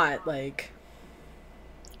pants or not, like...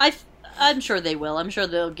 I'm sure they will. I'm sure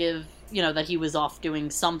they'll give... that he was off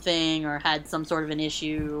doing something or had some sort of an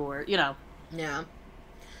issue or, Yeah.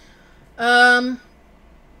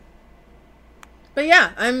 But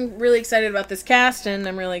yeah, I'm really excited about this cast and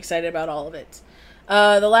I'm really excited about all of it.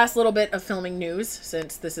 The last little bit of filming news,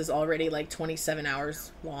 since this is already like 27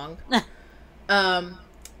 hours long.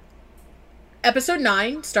 Episode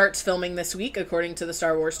 9 starts filming this week, according to the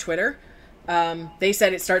Star Wars Twitter. They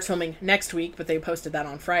said it starts filming next week, but they posted that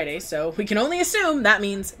on Friday, so we can only assume that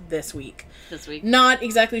means this week. This week. Not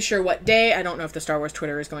exactly sure what day. I don't know if the Star Wars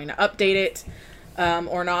Twitter is going to update it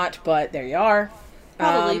or not, but there you are.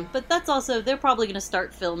 Probably, but that's also, they're probably going to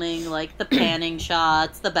start filming, like, the panning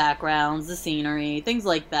shots, the backgrounds, the scenery, things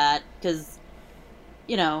like that, because,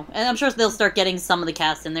 and I'm sure they'll start getting some of the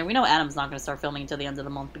cast in there. We know Adam's not going to start filming until the end of the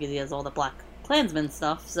month because he has all the Black Klansman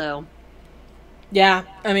stuff, so... Yeah,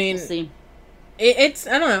 I mean... We'll see. It's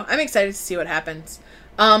I don't know. I'm excited to see what happens.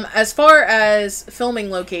 As far as filming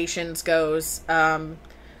locations goes,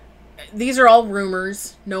 these are all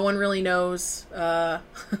rumors. No one really knows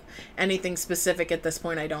anything specific at this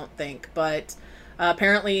point, I don't think. But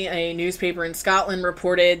apparently a newspaper in Scotland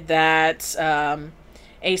reported that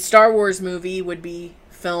a Star Wars movie would be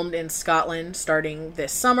filmed in Scotland starting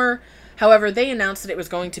this summer. However, they announced that it was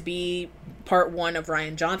going to be part 1 of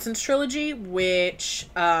Rian Johnson's trilogy, which...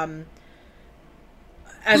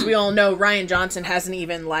 as we all know, Rian Johnson hasn't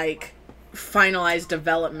even, like, finalized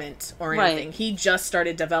development or anything. Right. He just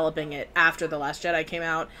started developing it after The Last Jedi came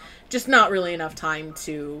out. Just not really enough time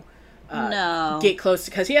to get close,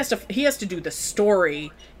 because he has to do the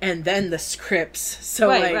story and then the scripts. So,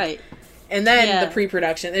 right. And then the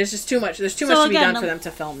pre-production. There's just too much. There's too much to be done for them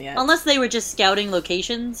to film yet. Unless they were just scouting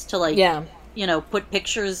locations to, like, put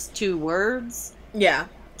pictures to words. Yeah.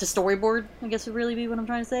 To storyboard, I guess would really be what I'm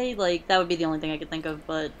trying to say. Like, that would be the only thing I could think of,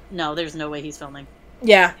 but no, there's no way he's filming.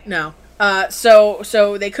 Yeah, no.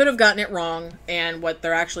 So they could have gotten it wrong, and what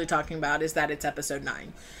they're actually talking about is that it's episode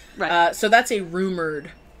 9. Right. So that's a rumored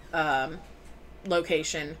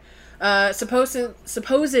location.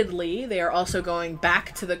 Supposedly, they are also going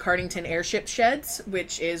back to the Cardington airship sheds,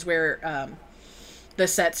 which is where the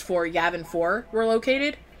sets for Yavin 4 were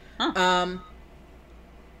located. Huh.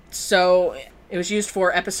 So... It was used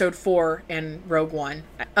for Episode 4 and Rogue One.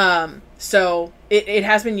 So it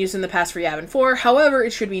has been used in the past for Yavin 4. However,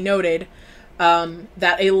 it should be noted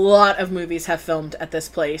that a lot of movies have filmed at this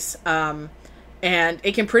place. And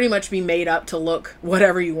it can pretty much be made up to look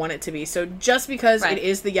whatever you want it to be. So just because it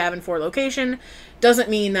is the Yavin 4 location doesn't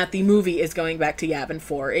mean that the movie is going back to Yavin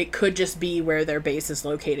 4. It could just be where their base is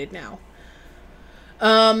located now.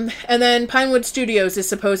 And then Pinewood Studios is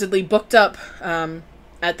supposedly booked up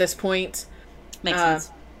at this point. Makes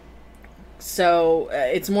sense. So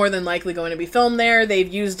it's more than likely going to be filmed there.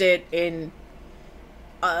 They've used it in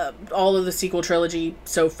all of the sequel trilogy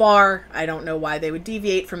so far. I don't know why they would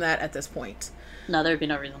deviate from that at this point. No, there'd be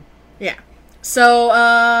no reason. Yeah. So,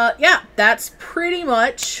 that's pretty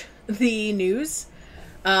much the news.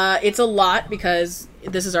 It's a lot because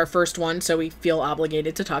this is our first one, so we feel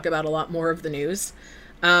obligated to talk about a lot more of the news.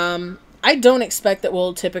 I don't expect that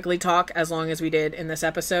we'll typically talk as long as we did in this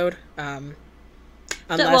episode.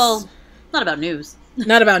 Well, not about news.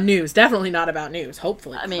 Not about news. Definitely not about news.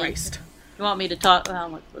 Hopefully. I mean, Christ. You want me to talk?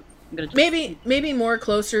 I'm gonna just... Maybe more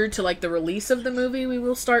closer to like the release of the movie we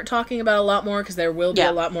will start talking about a lot more because there will be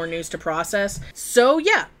a lot more news to process. So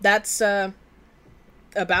yeah, that's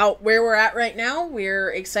about where we're at right now. We're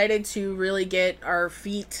excited to really get our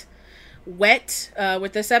feet wet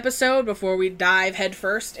with this episode before we dive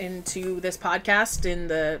headfirst into this podcast in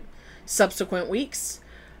the subsequent weeks.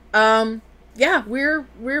 Yeah, we're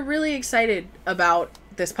really excited about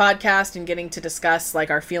this podcast and getting to discuss like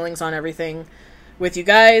our feelings on everything with you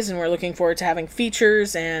guys, and we're looking forward to having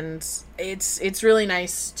features, and it's really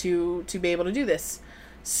nice to be able to do this.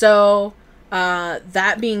 So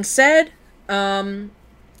that being said, come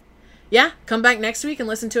back next week and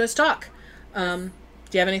listen to us talk. Do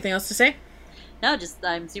you have anything else to say? No, just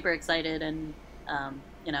I'm super excited, and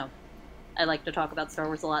I like to talk about Star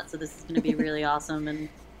Wars a lot, so this is going to be really awesome, and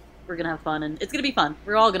we're going to have fun, and it's going to be fun.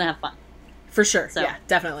 We're all going to have fun. For sure. So, yeah,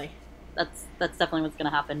 definitely. That's definitely what's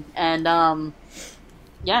going to happen. And,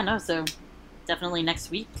 so definitely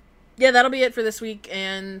next week. Yeah, that'll be it for this week,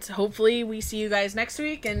 and hopefully we see you guys next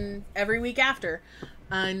week and every week after.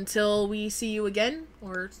 Until we see you again,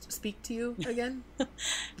 or speak to you again.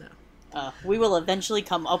 No. We will eventually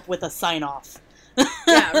come up with a sign-off.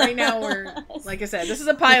 Yeah, right now we're, like I said, this is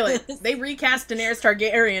a pilot. They recast Daenerys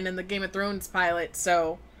Targaryen in the Game of Thrones pilot,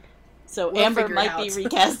 so we'll Amber might be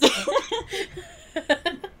recasting.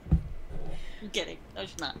 I'm kidding. No,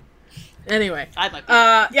 she's not. Anyway. I might be.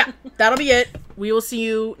 Yeah, that'll be it. We will see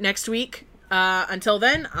you next week. Until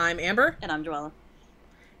then, I'm Amber. And I'm Joella.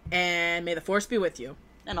 And may the Force be with you.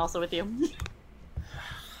 And also with you.